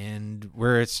 And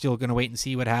we're still going to wait and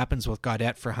see what happens with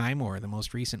Gaudette for Highmore, the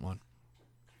most recent one.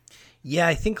 Yeah,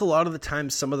 I think a lot of the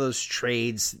time some of those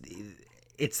trades,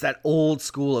 it's that old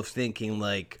school of thinking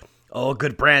like, oh,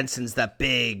 Goodbranson's that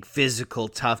big, physical,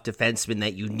 tough defenseman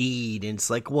that you need. And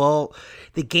it's like, well,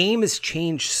 the game has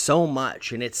changed so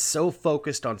much, and it's so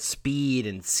focused on speed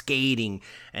and skating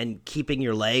and keeping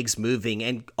your legs moving.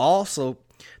 And also,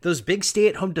 those big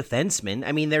stay-at-home defensemen,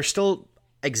 I mean, they still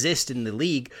exist in the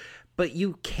league, but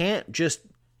you can't just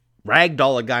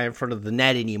ragdoll a guy in front of the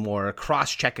net anymore, or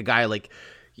cross-check a guy like,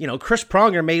 Chris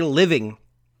Pronger made a living.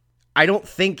 I don't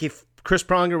think if Chris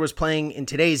Pronger was playing in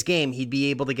today's game, he'd be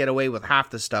able to get away with half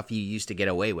the stuff you used to get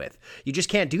away with. You just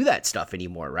can't do that stuff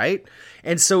anymore, right?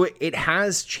 And so it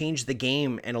has changed the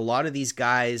game, and a lot of these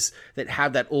guys that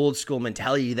have that old school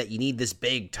mentality that you need this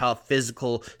big, tough,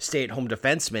 physical, stay-at-home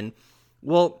defenseman,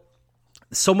 well,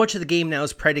 so much of the game now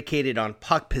is predicated on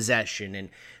puck possession and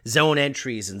zone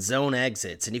entries and zone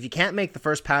exits. And if you can't make the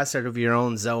first pass out of your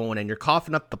own zone and you're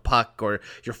coughing up the puck or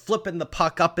you're flipping the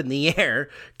puck up in the air,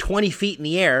 20 feet in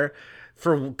the air,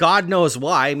 for God knows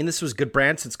why. I mean, this was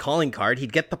Goodbranson's calling card.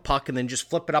 He'd get the puck and then just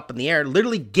flip it up in the air,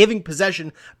 literally giving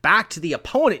possession back to the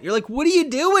opponent. You're like, what are you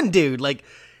doing, dude? Like,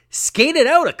 skate it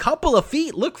out a couple of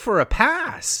feet. Look for a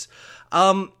pass.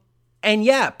 And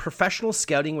yeah, professional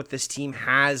scouting with this team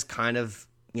has kind of,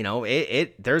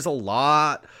 there's a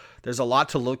lot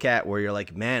to look at where you're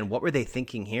like, man, what were they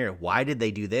thinking here? Why did they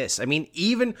do this? I mean,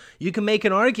 even you can make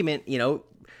an argument,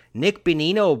 Nick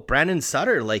Bonino, Brandon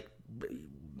Sutter, like,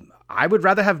 I would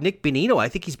rather have Nick Bonino. I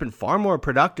think he's been far more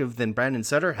productive than Brandon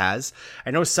Sutter has.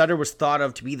 I know Sutter was thought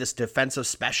of to be this defensive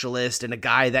specialist and a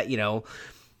guy that,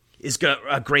 is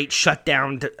a great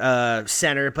shutdown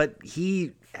center, but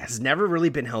he has never really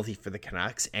been healthy for the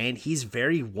Canucks, and he's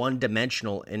very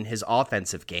one-dimensional in his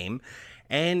offensive game,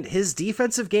 and his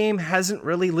defensive game hasn't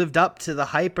really lived up to the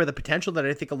hype or the potential that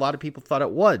I think a lot of people thought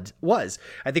it was.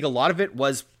 I think a lot of it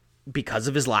was because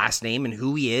of his last name and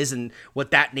who he is and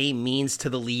what that name means to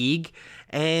the league,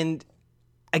 and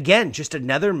again, just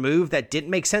another move that didn't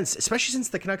make sense, especially since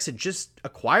the Canucks had just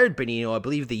acquired Bonino, I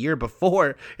believe, the year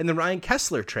before in the Ryan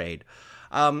Kessler trade.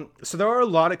 So there are a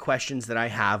lot of questions that I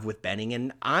have with Benning,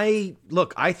 and I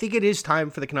think it is time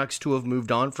for the Canucks to have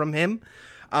moved on from him.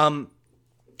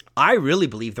 I really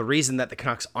believe the reason that the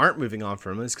Canucks aren't moving on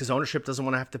from him is because ownership doesn't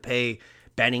want to have to pay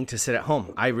Benning to sit at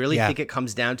home. I really think it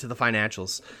comes down to the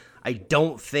financials. I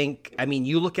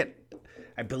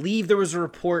believe there was a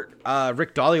report,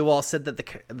 Rick Dhaliwal said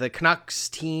that the Canucks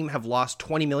team have lost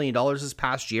 $20 million this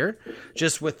past year,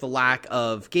 just with the lack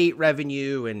of gate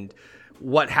revenue and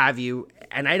what have you.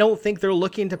 And I don't think they're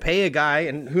looking to pay a guy,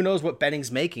 and who knows what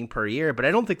Benning's making per year, but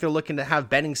I don't think they're looking to have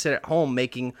Benning sit at home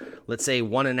making, let's say,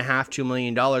 $1.5-2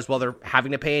 million while they're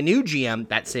having to pay a new GM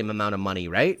that same amount of money,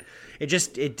 right?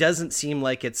 It doesn't seem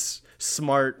like it's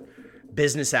smart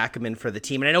business acumen for the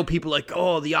team. And I know people are like,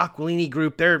 oh, the Aquilini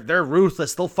group, they're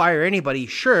ruthless. They'll fire anybody.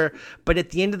 Sure. But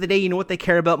at the end of the day, you know what they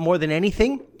care about more than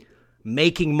anything?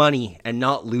 Making money and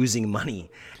not losing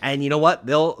money. And you know what?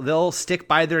 They'll stick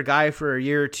by their guy for a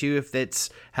year or two if it's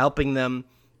helping them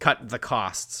cut the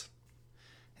costs.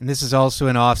 And this is also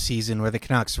an off season where the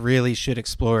Canucks really should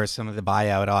explore some of the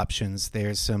buyout options.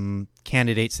 There's some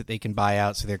candidates that they can buy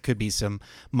out, so there could be some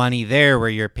money there where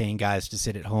you're paying guys to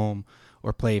sit at home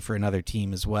or play for another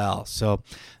team as well. So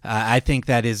I think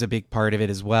that is a big part of it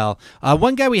as well.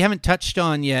 One guy we haven't touched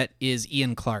on yet is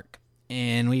Ian Clark.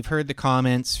 And we've heard the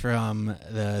comments from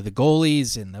the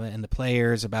goalies and the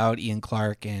players about Ian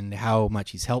Clark and how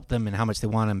much he's helped them and how much they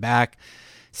want him back.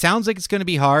 Sounds like it's going to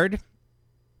be hard.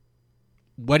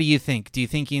 What do you think? Do you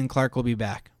think Ian Clark will be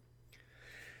back?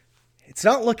 It's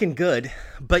not looking good,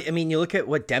 but I mean, you look at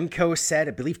what Demko said.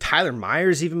 I believe Tyler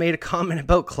Myers even made a comment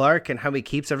about Clark and how he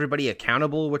keeps everybody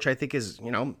accountable, which I think is,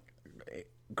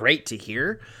 great to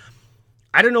hear.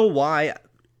 I don't know why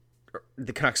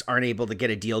the Canucks aren't able to get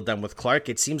a deal done with Clark.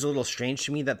 It seems a little strange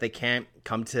to me that they can't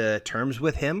come to terms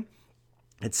with him.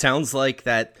 It sounds like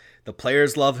that the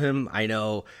players love him. I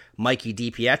know Mikey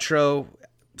DiPietro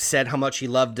said how much he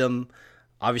loved him.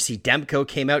 Obviously, Demko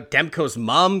came out. Demko's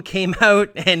mom came out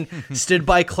and stood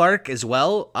by Clark as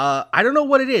well. I don't know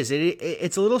what it is.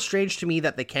 It's a little strange to me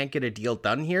that they can't get a deal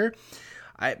done here.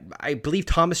 I believe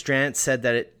Thomas Drance said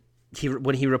that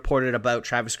when he reported about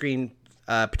Travis Green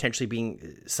potentially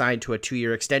being signed to a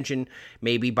 2-year extension,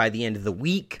 maybe by the end of the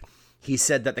week, he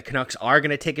said that the Canucks are going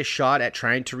to take a shot at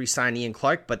trying to re-sign Ian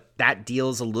Clark, but that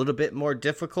deal's a little bit more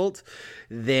difficult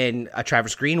than a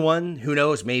Travis Green one. Who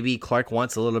knows? Maybe Clark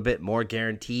wants a little bit more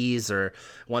guarantees or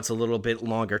wants a little bit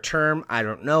longer term. I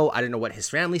don't know. I don't know what his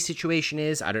family situation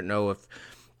is. I don't know if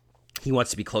he wants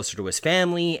to be closer to his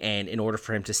family, and in order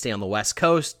for him to stay on the West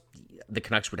Coast, the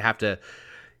Canucks would have to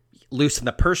loosen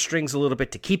the purse strings a little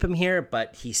bit to keep him here,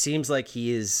 but he seems like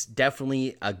he is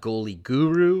definitely a goalie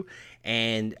guru.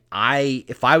 And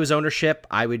if I was ownership,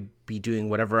 I would be doing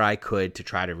whatever I could to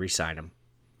try to re-sign him.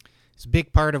 It's a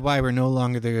big part of why we're no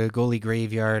longer the goalie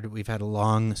graveyard. We've had a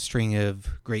long string of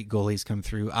great goalies come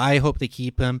through. I hope they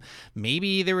keep him.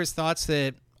 Maybe there was thoughts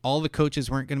that all the coaches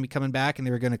weren't going to be coming back and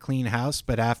they were going to clean house.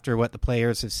 But after what the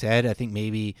players have said, I think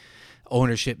maybe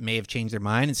ownership may have changed their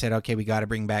mind and said, okay, we got to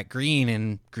bring back Green,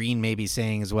 and Green may be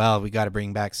saying as well, we got to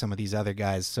bring back some of these other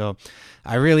guys. So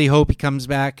I really hope he comes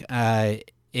back.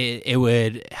 It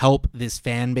would help this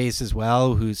fan base as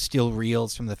well, who still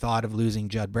reels from the thought of losing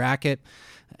Judd Brackett.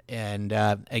 And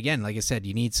again, like I said,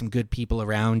 you need some good people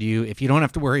around you. If you don't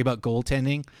have to worry about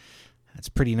goaltending, that's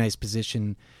a pretty nice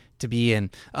position to be in.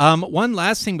 One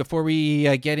last thing before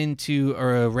we get into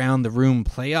our around the room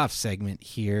playoff segment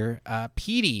here.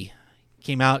 Petey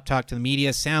came out, talked to the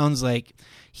media. Sounds like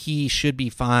he should be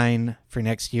fine for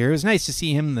next year. It was nice to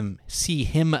see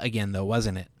him again, though,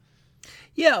 wasn't it?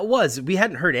 Yeah, it was. We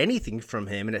hadn't heard anything from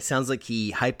him, and it sounds like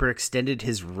he hyperextended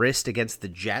his wrist against the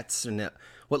Jets, and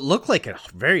what looked like a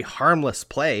very harmless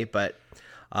play, but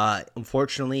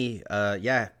unfortunately,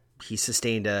 he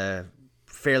sustained a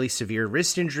fairly severe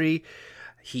wrist injury.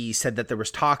 He said that there was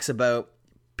talks about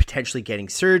potentially getting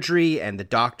surgery, and the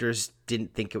doctors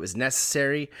didn't think it was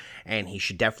necessary, and he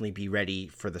should definitely be ready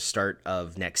for the start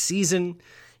of next season.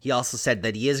 He also said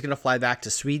that he is going to fly back to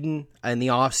Sweden in the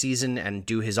offseason and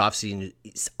do his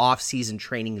off-season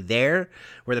training there,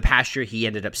 where the past year he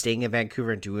ended up staying in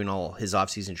Vancouver and doing all his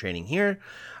off-season training here.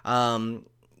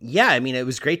 It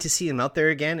was great to see him out there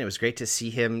again. It was great to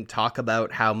see him talk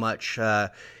about how much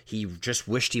he just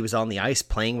wished he was on the ice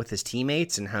playing with his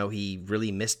teammates and how he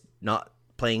really missed not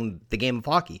playing the game of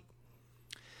hockey.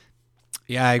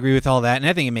 Yeah, I agree with all that, and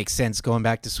I think it makes sense going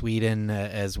back to Sweden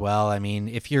as well. I mean,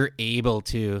 if you're able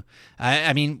to,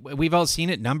 we've all seen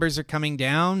it. Numbers are coming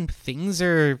down. Things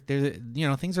are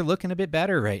looking a bit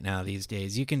better right now these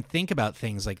days. You can think about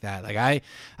things like that. Like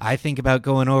I think about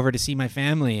going over to see my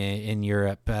family in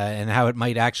Europe and how it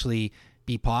might actually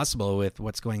be possible with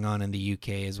what's going on in the UK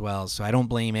as well. So I don't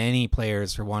blame any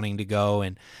players for wanting to go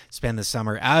and spend the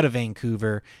summer out of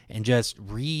Vancouver and just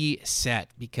reset,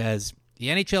 because the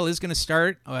NHL is going to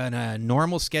start on a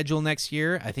normal schedule next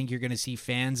year. I think you're going to see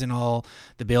fans in all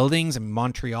the buildings.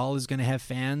 Montreal is going to have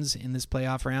fans in this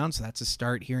playoff round, so that's a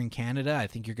start here in Canada. I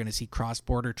think you're going to see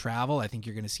cross-border travel. I think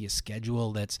you're going to see a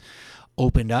schedule that's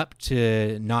opened up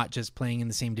to not just playing in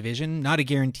the same division. Not a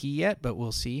guarantee yet, but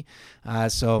we'll see.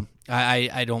 So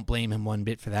I don't blame him one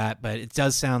bit for that, but it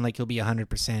does sound like he'll be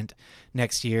 100%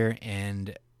 next year,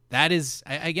 and that is,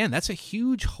 again, that's a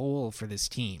huge hole for this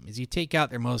team. Is you take out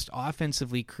their most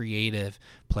offensively creative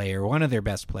player, one of their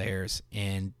best players,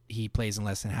 and he plays in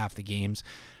less than half the games.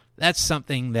 That's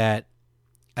something that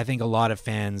I think a lot of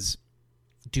fans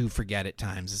do forget at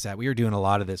times, is that we were doing a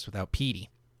lot of this without Petey.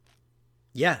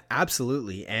 Yeah,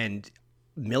 absolutely. And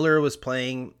Miller was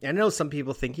playing. I know some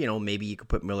people think, maybe you could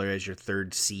put Miller as your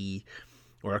third C,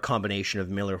 or a combination of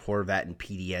Miller, Horvat, and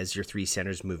Petey as your three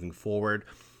centers moving forward.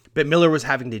 But Miller was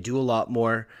having to do a lot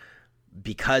more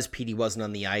because Petey wasn't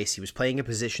on the ice. He was playing a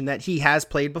position that he has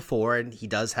played before, and he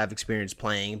does have experience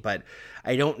playing. But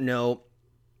I don't know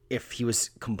if he was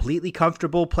completely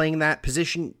comfortable playing that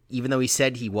position, even though he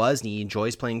said he was, and he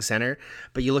enjoys playing center.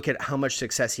 But you look at how much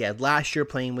success he had last year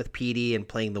playing with Petey and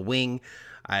playing the wing.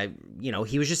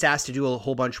 He was just asked to do a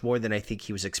whole bunch more than I think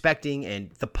he was expecting.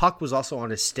 And the puck was also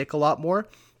on his stick a lot more.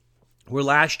 Where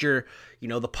last year,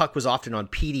 the puck was often on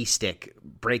Petey's stick,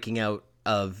 breaking out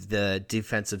of the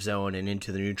defensive zone and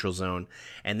into the neutral zone.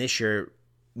 And this year,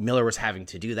 Miller was having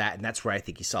to do that. And that's where I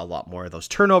think you saw a lot more of those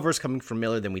turnovers coming from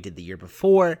Miller than we did the year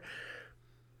before.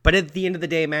 But at the end of the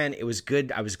day, man, it was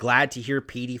good. I was glad to hear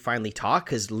Petey finally talk,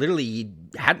 because literally you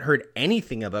hadn't heard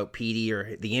anything about Petey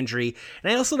or the injury.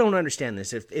 And I also don't understand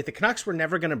this. If the Canucks were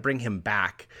never going to bring him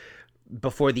back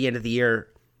before the end of the year,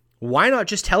 why not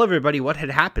just tell everybody what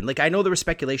had happened? Like, I know there was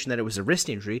speculation that it was a wrist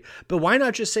injury, but why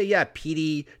not just say, yeah,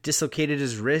 Petey dislocated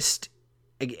his wrist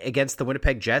against the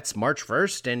Winnipeg Jets March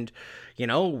 1st, and,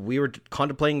 we were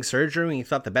contemplating surgery, and we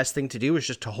thought the best thing to do was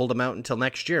just to hold him out until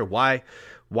next year. Why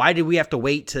did we have to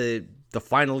wait to the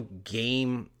final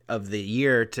game of the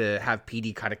year to have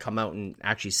Petey kind of come out and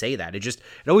actually say that? It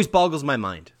always boggles my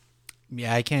mind.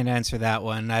 Yeah, I can't answer that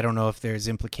one. I don't know if there's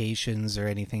implications or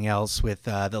anything else with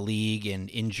the league and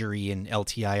injury and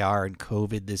LTIR and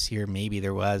COVID this year. Maybe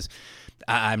there was.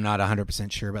 I'm not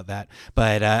 100% sure about that.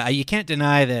 But you can't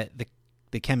deny that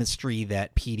the chemistry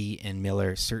that Petey and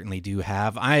Miller certainly do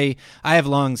have. I have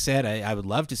long said I would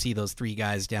love to see those three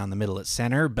guys down the middle at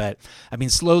center, but I've been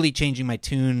slowly changing my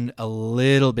tune a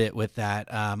little bit with that.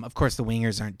 Of course, the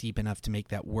wingers aren't deep enough to make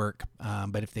that work,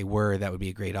 but if they were, that would be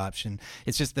a great option.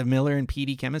 It's just the Miller and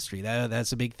Petey chemistry.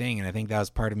 That's a big thing, and I think that was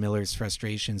part of Miller's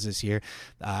frustrations this year.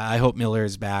 I hope Miller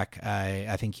is back.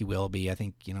 I think he will be. I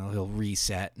think he'll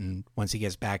reset, and once he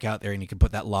gets back out there and he can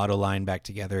put that lotto line back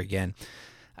together again,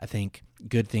 I think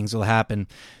good things will happen.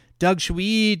 Doug, should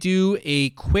we do a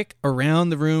quick around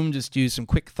the room, just do some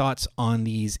quick thoughts on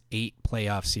these 8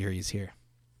 playoff series here?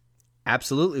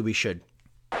 Absolutely, we should.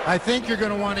 I think you're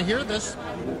going to want to hear this.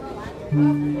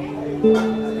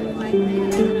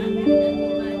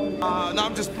 No,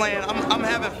 I'm just playing. I'm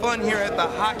having fun here at the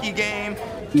hockey game.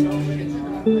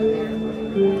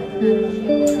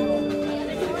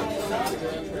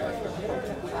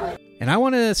 And I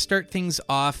want to start things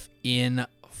off in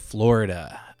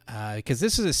Florida because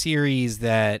this is a series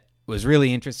that was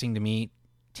really interesting to me.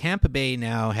 Tampa Bay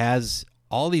now has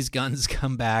all these guns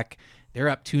come back. They're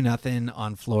up 2-0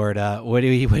 on Florida. What do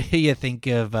you think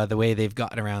of the way they've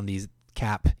gotten around these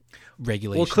cap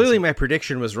regulations? Well, clearly my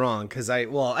prediction was wrong because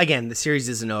again, the series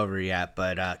isn't over yet,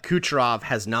 but Kucherov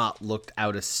has not looked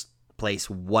out of place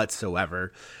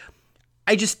whatsoever.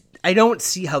 I don't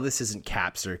see how this isn't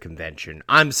cap circumvention.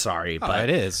 I'm sorry, but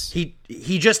it is.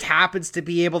 He just happens to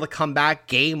be able to come back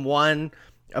game 1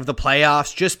 of the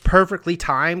playoffs, just perfectly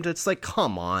timed. It's like,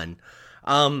 come on.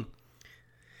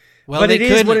 Well, but they it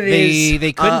is what it is.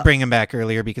 They couldn't bring him back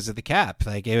earlier because of the cap.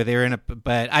 Like they were in a.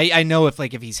 But I know if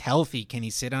he's healthy, can he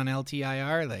sit on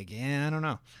LTIR? I don't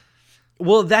know.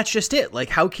 Well, that's just it. Like,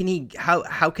 how can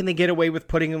they get away with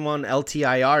putting him on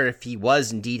LTIR if he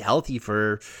was indeed healthy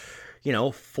for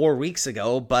 4 weeks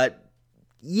ago? But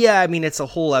yeah, I mean, it's a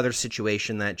whole other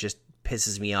situation that just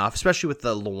pisses me off, especially with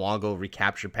the Luongo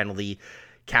recapture penalty.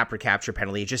 Cap recapture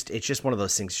penalty. It's just one of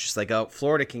those things. It's just like, oh,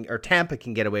 Tampa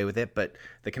can get away with it, but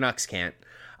the Canucks can't.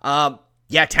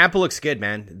 Yeah, Tampa looks good,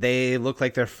 man. They look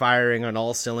like they're firing on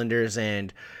all cylinders,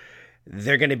 and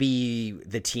they're going to be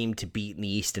the team to beat in the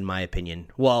East, in my opinion.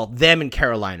 Well, them and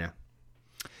Carolina.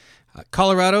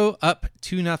 Colorado up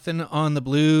 2-0 on the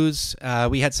Blues.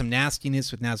 We had some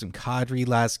nastiness with Nazem Kadri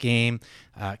last game.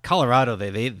 Colorado,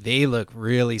 they look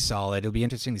really solid. It'll be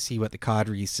interesting to see what the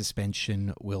Kadri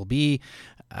suspension will be.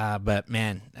 But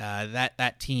man,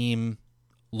 that team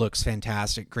looks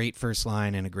fantastic. Great first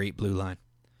line and a great blue line.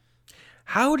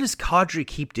 How does Kadri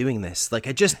keep doing this? Like,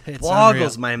 it just It's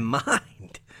boggles unreal. my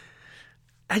mind.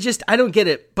 I don't get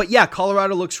it. But yeah,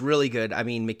 Colorado looks really good. I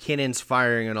mean, McKinnon's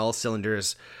firing on all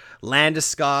cylinders.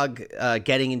 Landeskog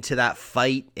getting into that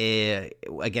fight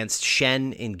against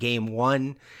Shen in game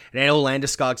 1. And I know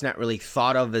Landeskog's not really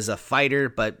thought of as a fighter,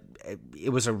 but it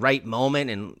was a right moment.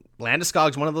 And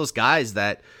Landeskog's one of those guys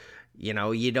that,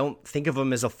 you don't think of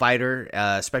him as a fighter,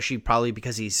 especially probably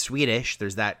because he's Swedish.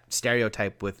 There's that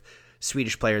stereotype with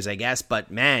Swedish players, I guess. But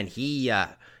man, he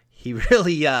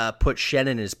really put Shen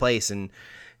in his place. And,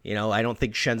 I don't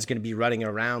think Shen's going to be running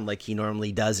around like he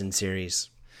normally does in series.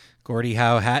 Gordie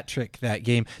Howe hat trick that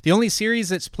game. The only series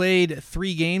that's played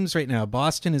 3 games right now.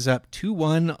 Boston is up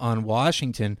 2-1 on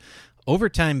Washington.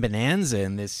 Overtime bonanza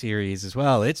in this series as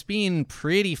well. It's been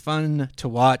pretty fun to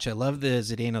watch. I love the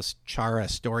Zdeno Chara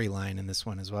storyline in this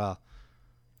one as well.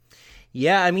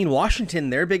 Yeah, I mean,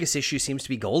 Washington, their biggest issue seems to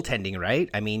be goaltending,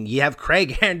 right? I mean, you have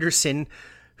Craig Anderson,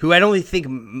 who I don't really think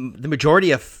the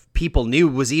majority of people knew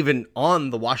was even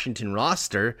on the Washington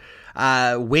roster,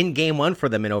 win game 1 for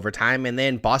them in overtime, and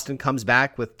then Boston comes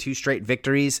back with 2 straight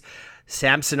victories.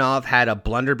 Samsonov had a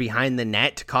blunder behind the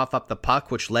net to cough up the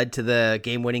puck, which led to the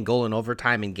game-winning goal in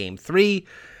overtime in game 3.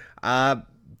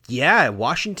 Yeah,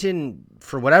 Washington,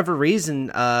 for whatever reason,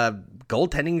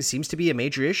 goaltending seems to be a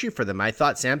major issue for them. I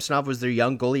thought Samsonov was their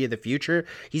young goalie of the future.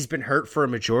 He's been hurt for a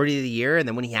majority of the year, and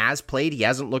then when he has played, he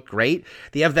hasn't looked great.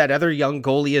 They have that other young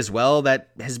goalie as well that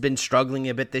has been struggling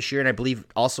a bit this year, and I believe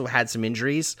also had some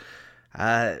injuries.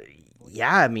 Yeah,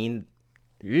 I mean,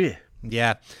 ugh.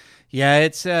 Yeah,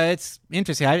 it's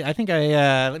interesting. I think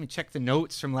let me check the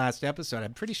notes from last episode.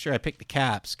 I'm pretty sure I picked the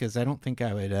Caps because I don't think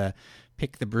I would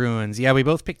pick the Bruins. Yeah, we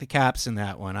both picked the Caps in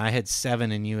that one. I had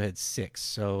 7 and you had 6.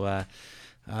 So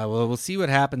we'll see what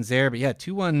happens there. But yeah,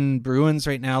 2-1 Bruins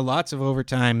right now. Lots of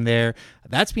overtime there.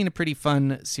 That's been a pretty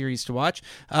fun series to watch.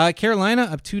 Carolina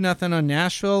up 2-0 on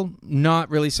Nashville.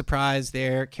 Not really surprised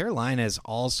there. Carolina has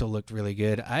also looked really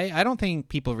good. I don't think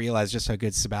people realize just how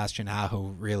good Sebastian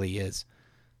Aho really is.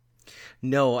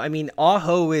 No, I mean,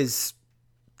 Aho is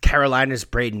Carolina's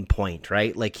Braden Point,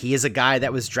 right? Like, he is a guy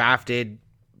that was drafted,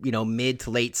 mid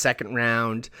to late second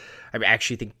round. I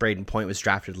actually think Braden Point was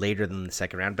drafted later than the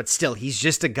second round, but still, he's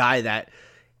just a guy that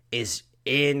is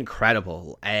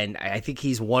incredible. And I think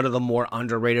he's one of the more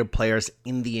underrated players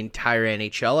in the entire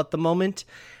NHL at the moment.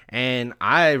 And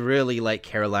I really like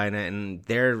Carolina, and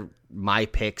they're my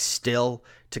pick still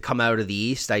to come out of the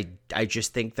East. I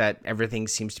just think that everything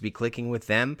seems to be clicking with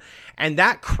them. And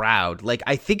that crowd, like,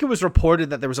 I think it was reported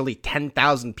that there was only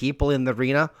 10,000 people in the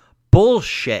arena.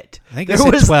 Bullshit. I think it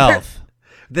was 12.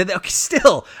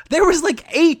 Still, there was like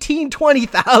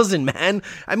 20,000, man.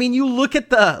 I mean, you look at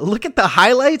the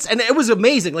highlights, and it was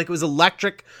amazing. Like, it was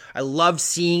electric. I loved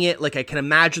seeing it. Like, I can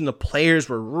imagine the players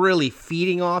were really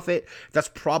feeding off it. That's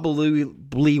probably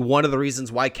one of the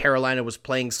reasons why Carolina was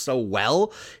playing so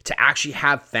well, to actually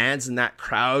have fans in that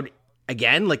crowd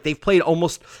again. Like, they've played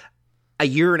almost a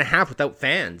year and a half without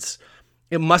fans.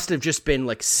 It must have just been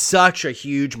like such a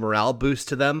huge morale boost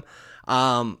to them.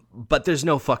 But there's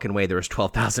no fucking way there was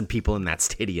 12,000 people in that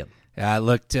stadium. Yeah,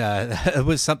 it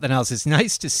was something else. It's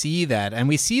nice to see that. And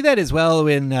we see that as well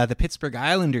in the Pittsburgh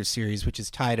Islanders series, which is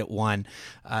tied at 1.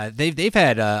 They've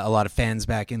had a lot of fans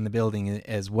back in the building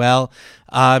as well.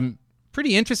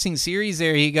 Pretty interesting series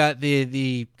there. You got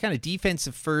the kind of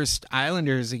defensive first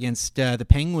Islanders against the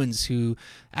Penguins, who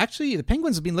actually the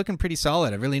Penguins have been looking pretty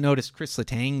solid. I've really noticed Chris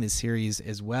Letang this series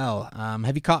as well.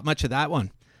 Have you caught much of that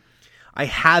one? I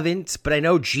haven't, but I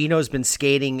know Gino's been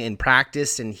skating in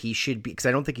practice, and he should be, because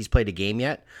I don't think he's played a game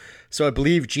yet. So I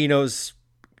believe Gino's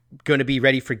going to be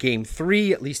ready for game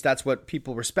 3. At least that's what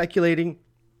people were speculating.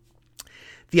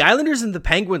 The Islanders and the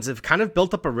Penguins have kind of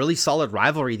built up a really solid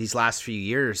rivalry these last few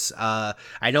years. I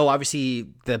know, obviously,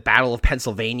 the Battle of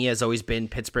Pennsylvania has always been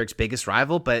Pittsburgh's biggest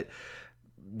rival, but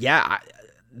yeah,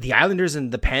 the Islanders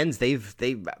and the Pens, they've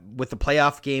with the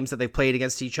playoff games that they've played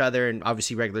against each other, and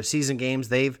obviously regular season games,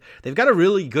 they've got a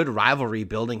really good rivalry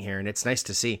building here, and it's nice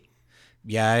to see.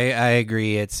 Yeah, I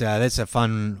agree. It's that's a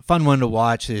fun one to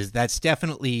watch. That's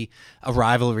definitely a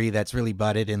rivalry that's really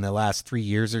budded in the last 3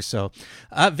 years or so.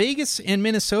 Vegas and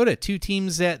Minnesota, 2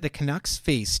 teams that the Canucks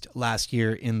faced last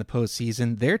year in the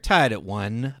postseason. They're tied at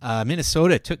 1.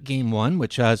 Minnesota took game 1,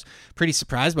 which I was pretty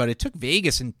surprised about. It took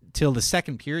Vegas until the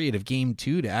second period of game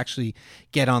 2 to actually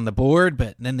get on the board,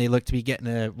 but then they look to be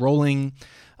getting rolling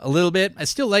a little bit. I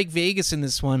still like Vegas in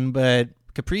this one, but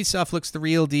Kaprizov looks the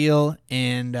real deal,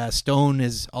 and Stone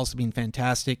has also been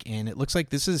fantastic, and it looks like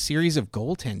this is a series of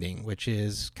goaltending, which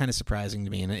is kind of surprising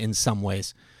to me in some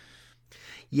ways.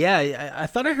 Yeah, I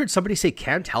thought I heard somebody say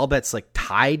Cam Talbot's like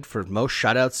tied for most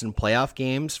shutouts in playoff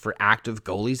games for active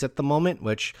goalies at the moment,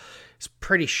 which is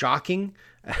pretty shocking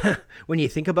when you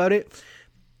think about it.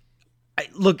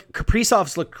 Look,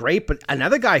 Kaprizov's looked great, but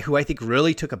another guy who I think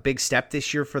really took a big step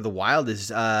this year for the Wild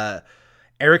is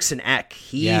Eriksson Ek.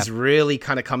 He's really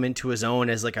kind of come into his own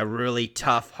as like a really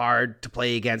tough, hard to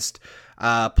play against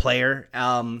player.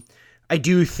 I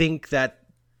do think that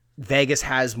Vegas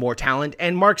has more talent,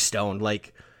 and Mark Stone,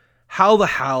 like, how the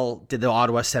hell did the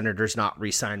Ottawa Senators not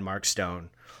re-sign Mark Stone?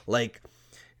 Like,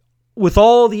 with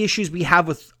all the issues we have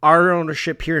with our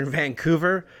ownership here in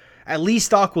Vancouver, at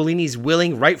least Aquilini's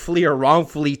willing, rightfully or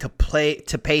wrongfully, to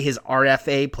pay his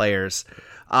RFA players.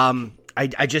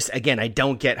 I just, again, I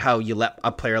don't get how you let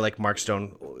a player like Mark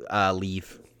Stone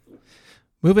leave.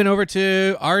 Moving over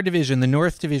to our division, the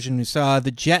North Division, we saw the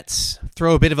Jets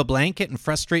throw a bit of a blanket and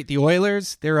frustrate the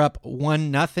Oilers. They're up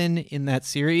 1-0 in that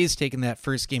series, taking that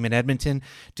first game in Edmonton,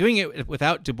 doing it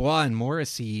without Dubois and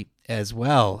Morrissey as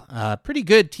well. Pretty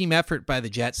good team effort by the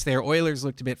Jets there. Oilers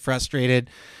looked a bit frustrated.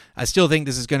 I still think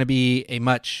this is going to be a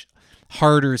much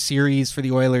harder series for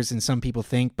the Oilers than some people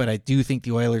think, but I do think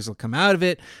the Oilers will come out of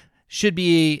it. Should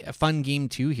be a fun game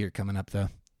 2 here coming up, though.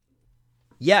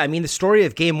 Yeah, I mean, the story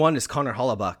of game 1 is Connor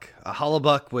Hellebuyck.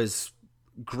 Hellebuyck was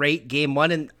great game 1,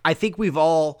 and I think we've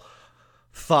all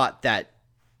thought that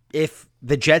if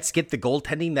the Jets get the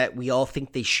goaltending that we all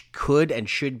think they could and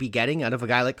should be getting out of a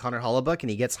guy like Connor Hellebuyck,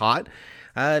 and he gets hot,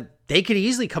 they could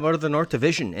easily come out of the North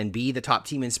Division and be the top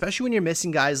team, and especially when you're missing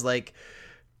guys like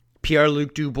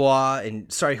Pierre-Luc Dubois,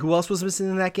 and sorry, who else was missing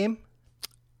in that game?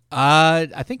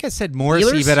 I think I said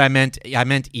Morrissey, Ehlers? but I meant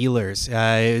Ehlers.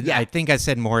 Yeah. I think I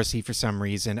said Morrissey for some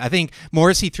reason. I think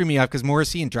Morrissey threw me off because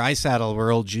Morrissey and Draisaitl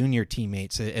were old junior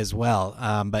teammates as well.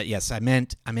 But yes, I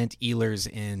meant Ehlers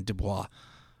and Dubois.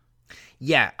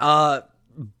 Yeah,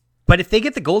 but if they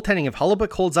get the goaltending, if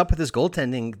Hellebuyck holds up with his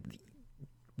goaltending,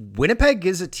 Winnipeg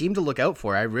is a team to look out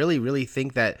for. I really, really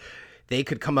think that they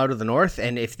could come out of the North,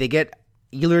 and if they get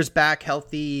Ehlers back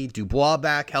healthy, Dubois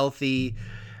back healthy,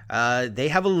 they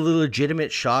have a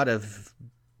legitimate shot of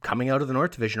coming out of the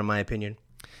North Division, in my opinion.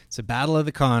 It's a battle of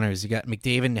the Connors. You got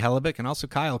McDavid and Hellebuyck and also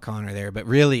Kyle Connor there, but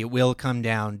really it will come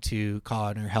down to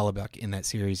Connor Hellebuyck in that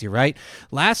series. You're right.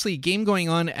 Lastly, game going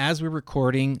on as we're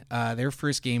recording, their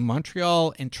first game,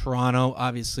 Montreal and Toronto.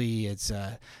 Obviously, it's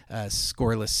a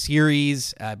scoreless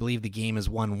series. I believe the game is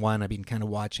 1-1. I've been kind of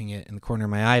watching it in the corner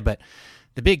of my eye, but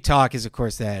the big talk is, of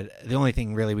course, that the only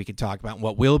thing really we could talk about, and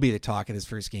what will be the talk of this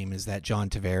first game, is that John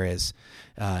Tavares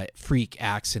freak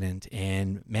accident.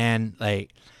 And man,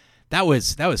 like, that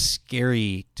was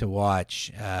scary to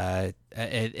watch.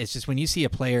 It's just when you see a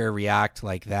player react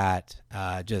like that,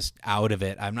 just out of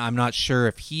it. I'm not sure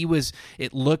if he was.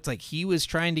 It looked like he was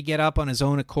trying to get up on his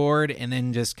own accord, and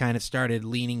then just kind of started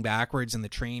leaning backwards, and the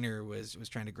trainer was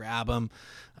trying to grab him.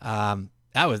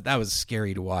 That was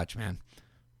scary to watch, man.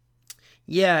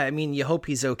 Yeah, I mean, you hope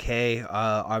he's okay.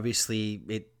 Obviously,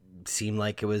 it seemed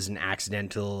like it was an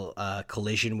accidental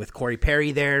collision with Corey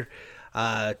Perry there.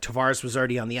 Tavares was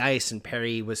already on the ice, and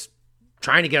Perry was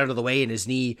trying to get out of the way, and his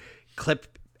knee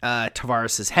clipped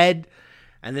Tavares' head.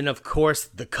 And then, of course,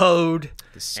 the code.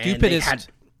 The stupidest.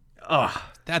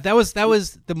 That was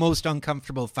the most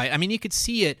uncomfortable fight. I mean, you could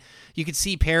see it. You could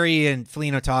see Perry and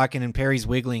Foligno talking, and Perry's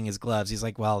wiggling his gloves. He's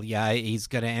like, well, yeah, he's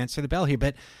going to answer the bell here.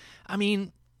 But, I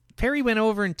mean, Perry went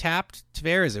over and tapped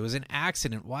Tavares. It was an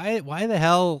accident. Why the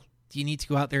hell do you need to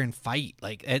go out there and fight?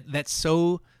 Like, that's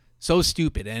so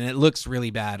stupid, and it looks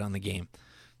really bad on the game.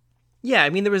 Yeah,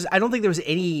 I mean, I don't think there was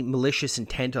any malicious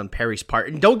intent on Perry's part.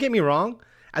 And don't get me wrong,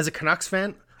 as a Canucks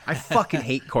fan, I fucking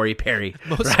hate Corey Perry.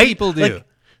 Most people do.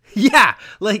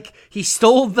 Like he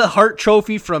stole the Hart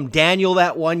Trophy from Daniel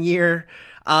that one year.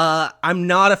 I'm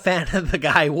not a fan of the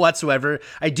guy whatsoever.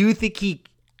 I do think he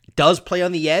does play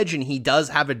on the edge, and he does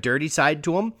have a dirty side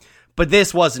to him. But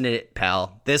this wasn't it,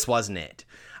 pal. This wasn't it.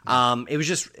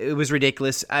 It was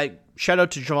ridiculous. Shout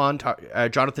out to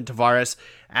Jonathan Tavares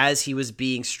as he was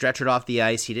being stretchered off the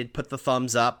ice. He did put the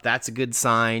thumbs up. That's a good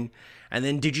sign. And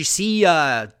then did you see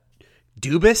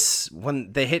Dubas,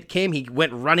 when the hit came, he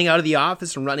went running out of the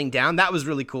office and running down? That was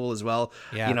really cool as well.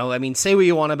 Yeah. You know, I mean, say what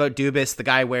you want about Dubas. The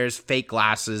guy wears fake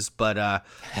glasses, but I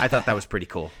thought that was pretty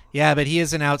cool. Yeah, but he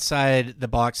is an outside the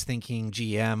box thinking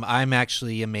GM. I'm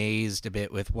actually amazed a bit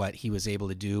with what he was able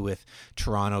to do with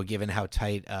Toronto, given how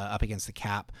tight up against the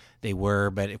cap they were.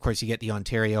 But of course, you get the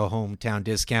Ontario hometown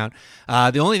discount.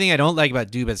 The only thing I don't like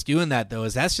about Dubas doing that, though,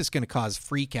 is that's just going to cause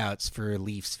freakouts for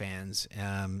Leafs fans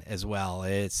as well.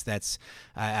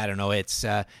 I don't know. It's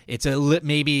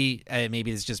maybe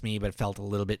it's just me, but it felt a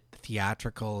little bit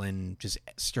theatrical and just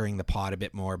stirring the pot a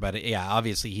bit more. But yeah,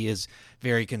 obviously he is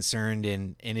very concerned,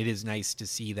 and it is nice to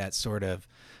see that sort of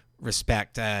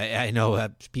respect. I know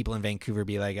people in Vancouver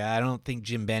be like, I don't think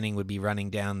Jim Benning would be running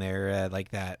down there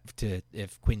like that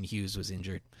if Quinn Hughes was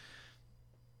injured.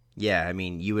 Yeah, I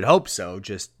mean, you would hope so,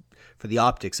 just for the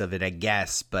optics of it, I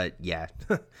guess. But yeah,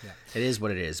 It is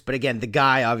what it is. But again, the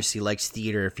guy obviously likes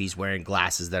theater if he's wearing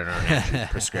glasses that are on actual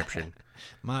prescription.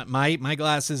 My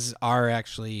glasses are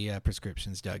actually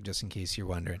prescriptions, Doug, just in case you're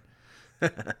wondering.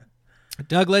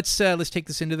 Doug, let's take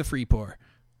this into the free pour.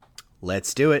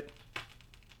 Let's do it.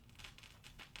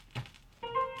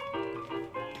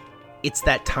 It's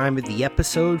that time of the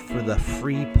episode for the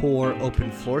free pour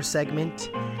open floor segment,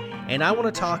 and I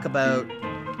want to talk about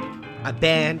a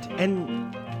band,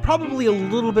 and probably a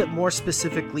little bit more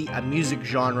specifically a music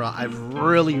genre I've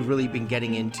really been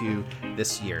getting into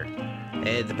this year.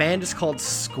 The band is called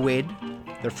Squid.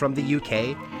 They're from the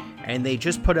UK, and they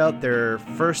just put out their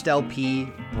first LP,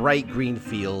 Bright Green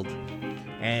Field,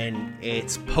 and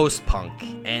it's post-punk,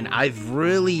 and I've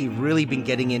really been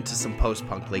getting into some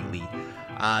post-punk lately.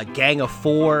 Gang of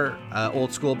Four,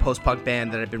 old school post-punk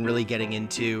band that I've been really getting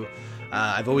into.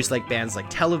 I've always liked bands like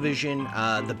Television.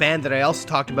 The band that I also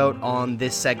talked about on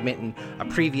this segment in a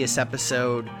previous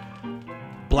episode,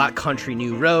 Black Country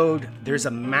New Road. There's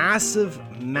a massive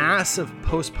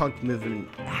post-punk movement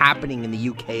happening in the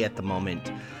UK at the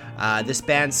moment. This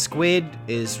band Squid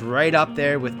is right up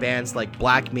there with bands like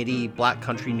Black Midi, Black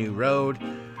Country New Road.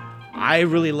 I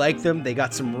really like them. They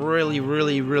got some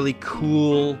really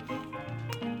cool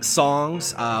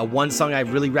songs. One song I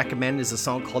really recommend is a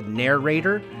song called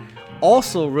Narrator.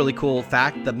 Also, really cool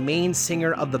fact, the main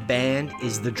singer of the band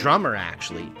is the drummer,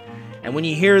 actually. And when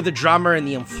you hear the drummer and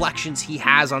the inflections he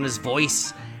has on his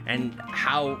voice and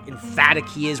how emphatic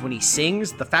he is when he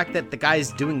sings, the fact that the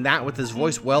guy's doing that with his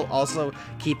voice while also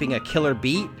keeping a killer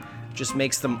beat just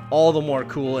makes them all the more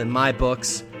cool in my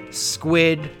books.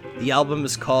 Squid, the album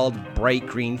is called Bright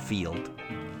Green Field.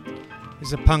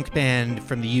 There's a punk band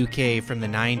from the UK from the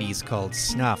 90s called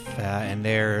Snuff, and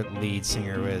their lead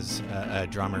singer was a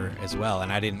drummer as well,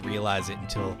 and I didn't realize it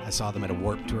until I saw them at a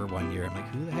Warped Tour one year. I'm like,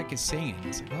 who the heck is singing? And I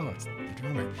was like, oh, it's the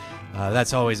drummer.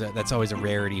 That's always a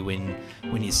rarity when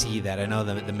you see that. I know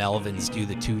that the Melvins do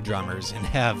the two drummers and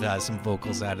have some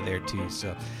vocals out of there too,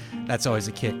 so that's always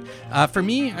a kick. For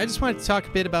me, I just wanted to talk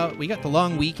a bit about, we got the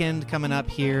long weekend coming up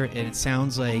here, and it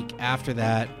sounds like after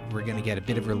that we're going to get a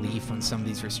bit of relief on some of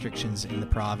these restrictions in the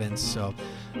province. So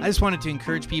I just wanted to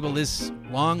encourage people this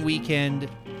long weekend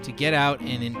to get out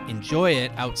and enjoy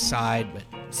it outside, but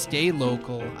stay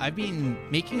local. I've been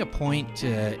making a point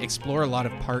to explore a lot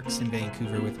of parks in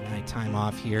Vancouver with my time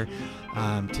off here.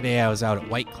 Today I was out at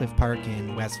White Cliff Park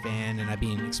in West Van, and I've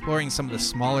been exploring some of the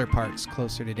smaller parks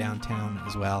closer to downtown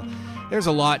as well. There's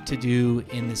a lot to do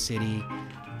in the city.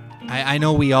 I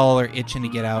know we all are itching to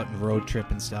get out and road trip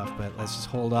and stuff, but let's just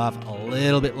hold off a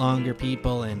little bit longer,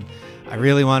 people, and I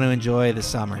really want to enjoy the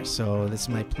summer. So this is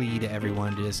my plea to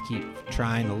everyone to just keep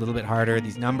trying a little bit harder.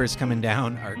 These numbers coming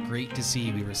down are great to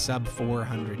see. We were sub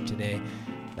 400 today.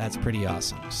 That's pretty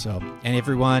awesome. So, and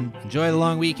everyone, enjoy the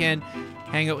long weekend.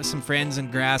 Hang out with some friends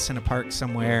and grass in a park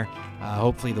somewhere.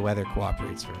 Hopefully the weather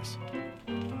cooperates for us.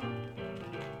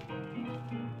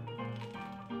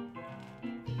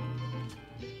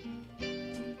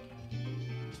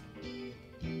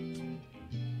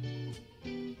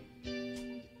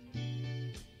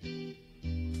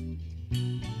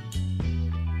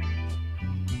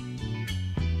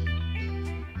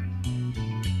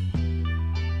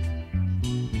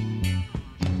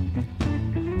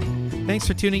 Thanks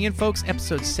for tuning in, folks.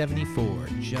 Episode 74,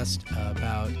 just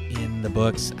about in the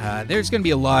books. There's going to be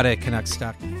a lot of Canucks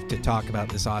stuff to talk about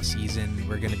this offseason.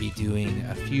 We're going to be doing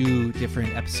a few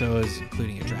different episodes,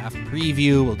 including a draft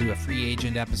preview. We'll do a free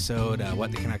agent episode,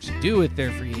 what the Canucks should do with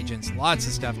their free agents. Lots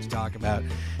of stuff to talk about.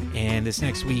 And this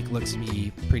next week looks to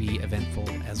be pretty eventful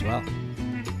as well.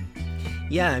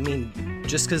 Yeah, I mean,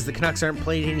 just because the Canucks aren't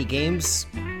playing any games,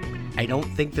 I don't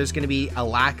think there's going to be a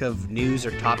lack of news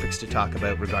or topics to talk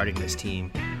about regarding this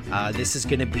team. This is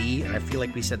going to be, and I feel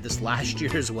like we said this last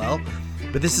year as well,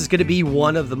 but this is going to be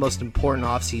one of the most important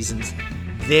off seasons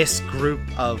this group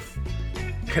of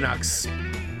Canucks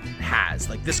has.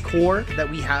 Like, this core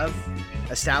that we have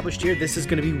established here, this is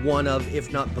going to be one of,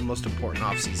 if not the most important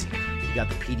off season. You got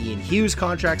the PD and Hughes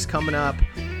contracts coming up.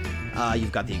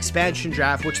 You've got the expansion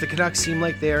draft, which the Canucks seem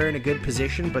like they're in a good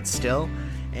position, but still.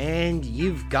 And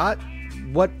you've got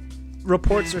what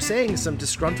reports are saying, some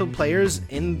disgruntled players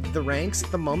in the ranks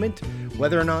at the moment.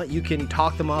 Whether or not you can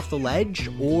talk them off the ledge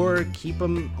or keep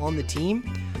them on the team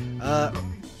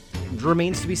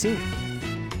remains to be seen.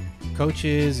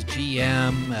 Coaches,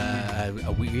 GM,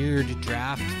 a weird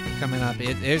draft coming up.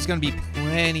 There's going to be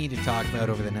plenty to talk about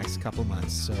over the next couple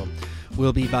months. So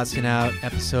we'll be busting out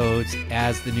episodes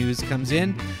as the news comes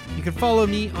in. You can follow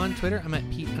me on Twitter. I'm at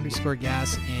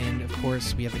Pete_Gas. And of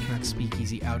course, we have the Canucks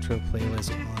Speakeasy outro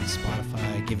playlist on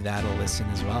Spotify. Give that a listen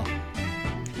as well.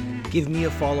 Give me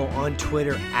a follow on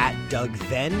Twitter at Doug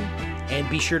Venn. And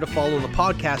be sure to follow the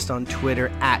podcast on Twitter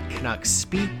at Canucks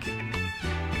Speak.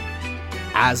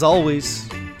 As always,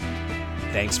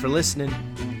 thanks for listening.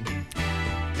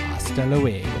 Hasta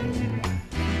luego.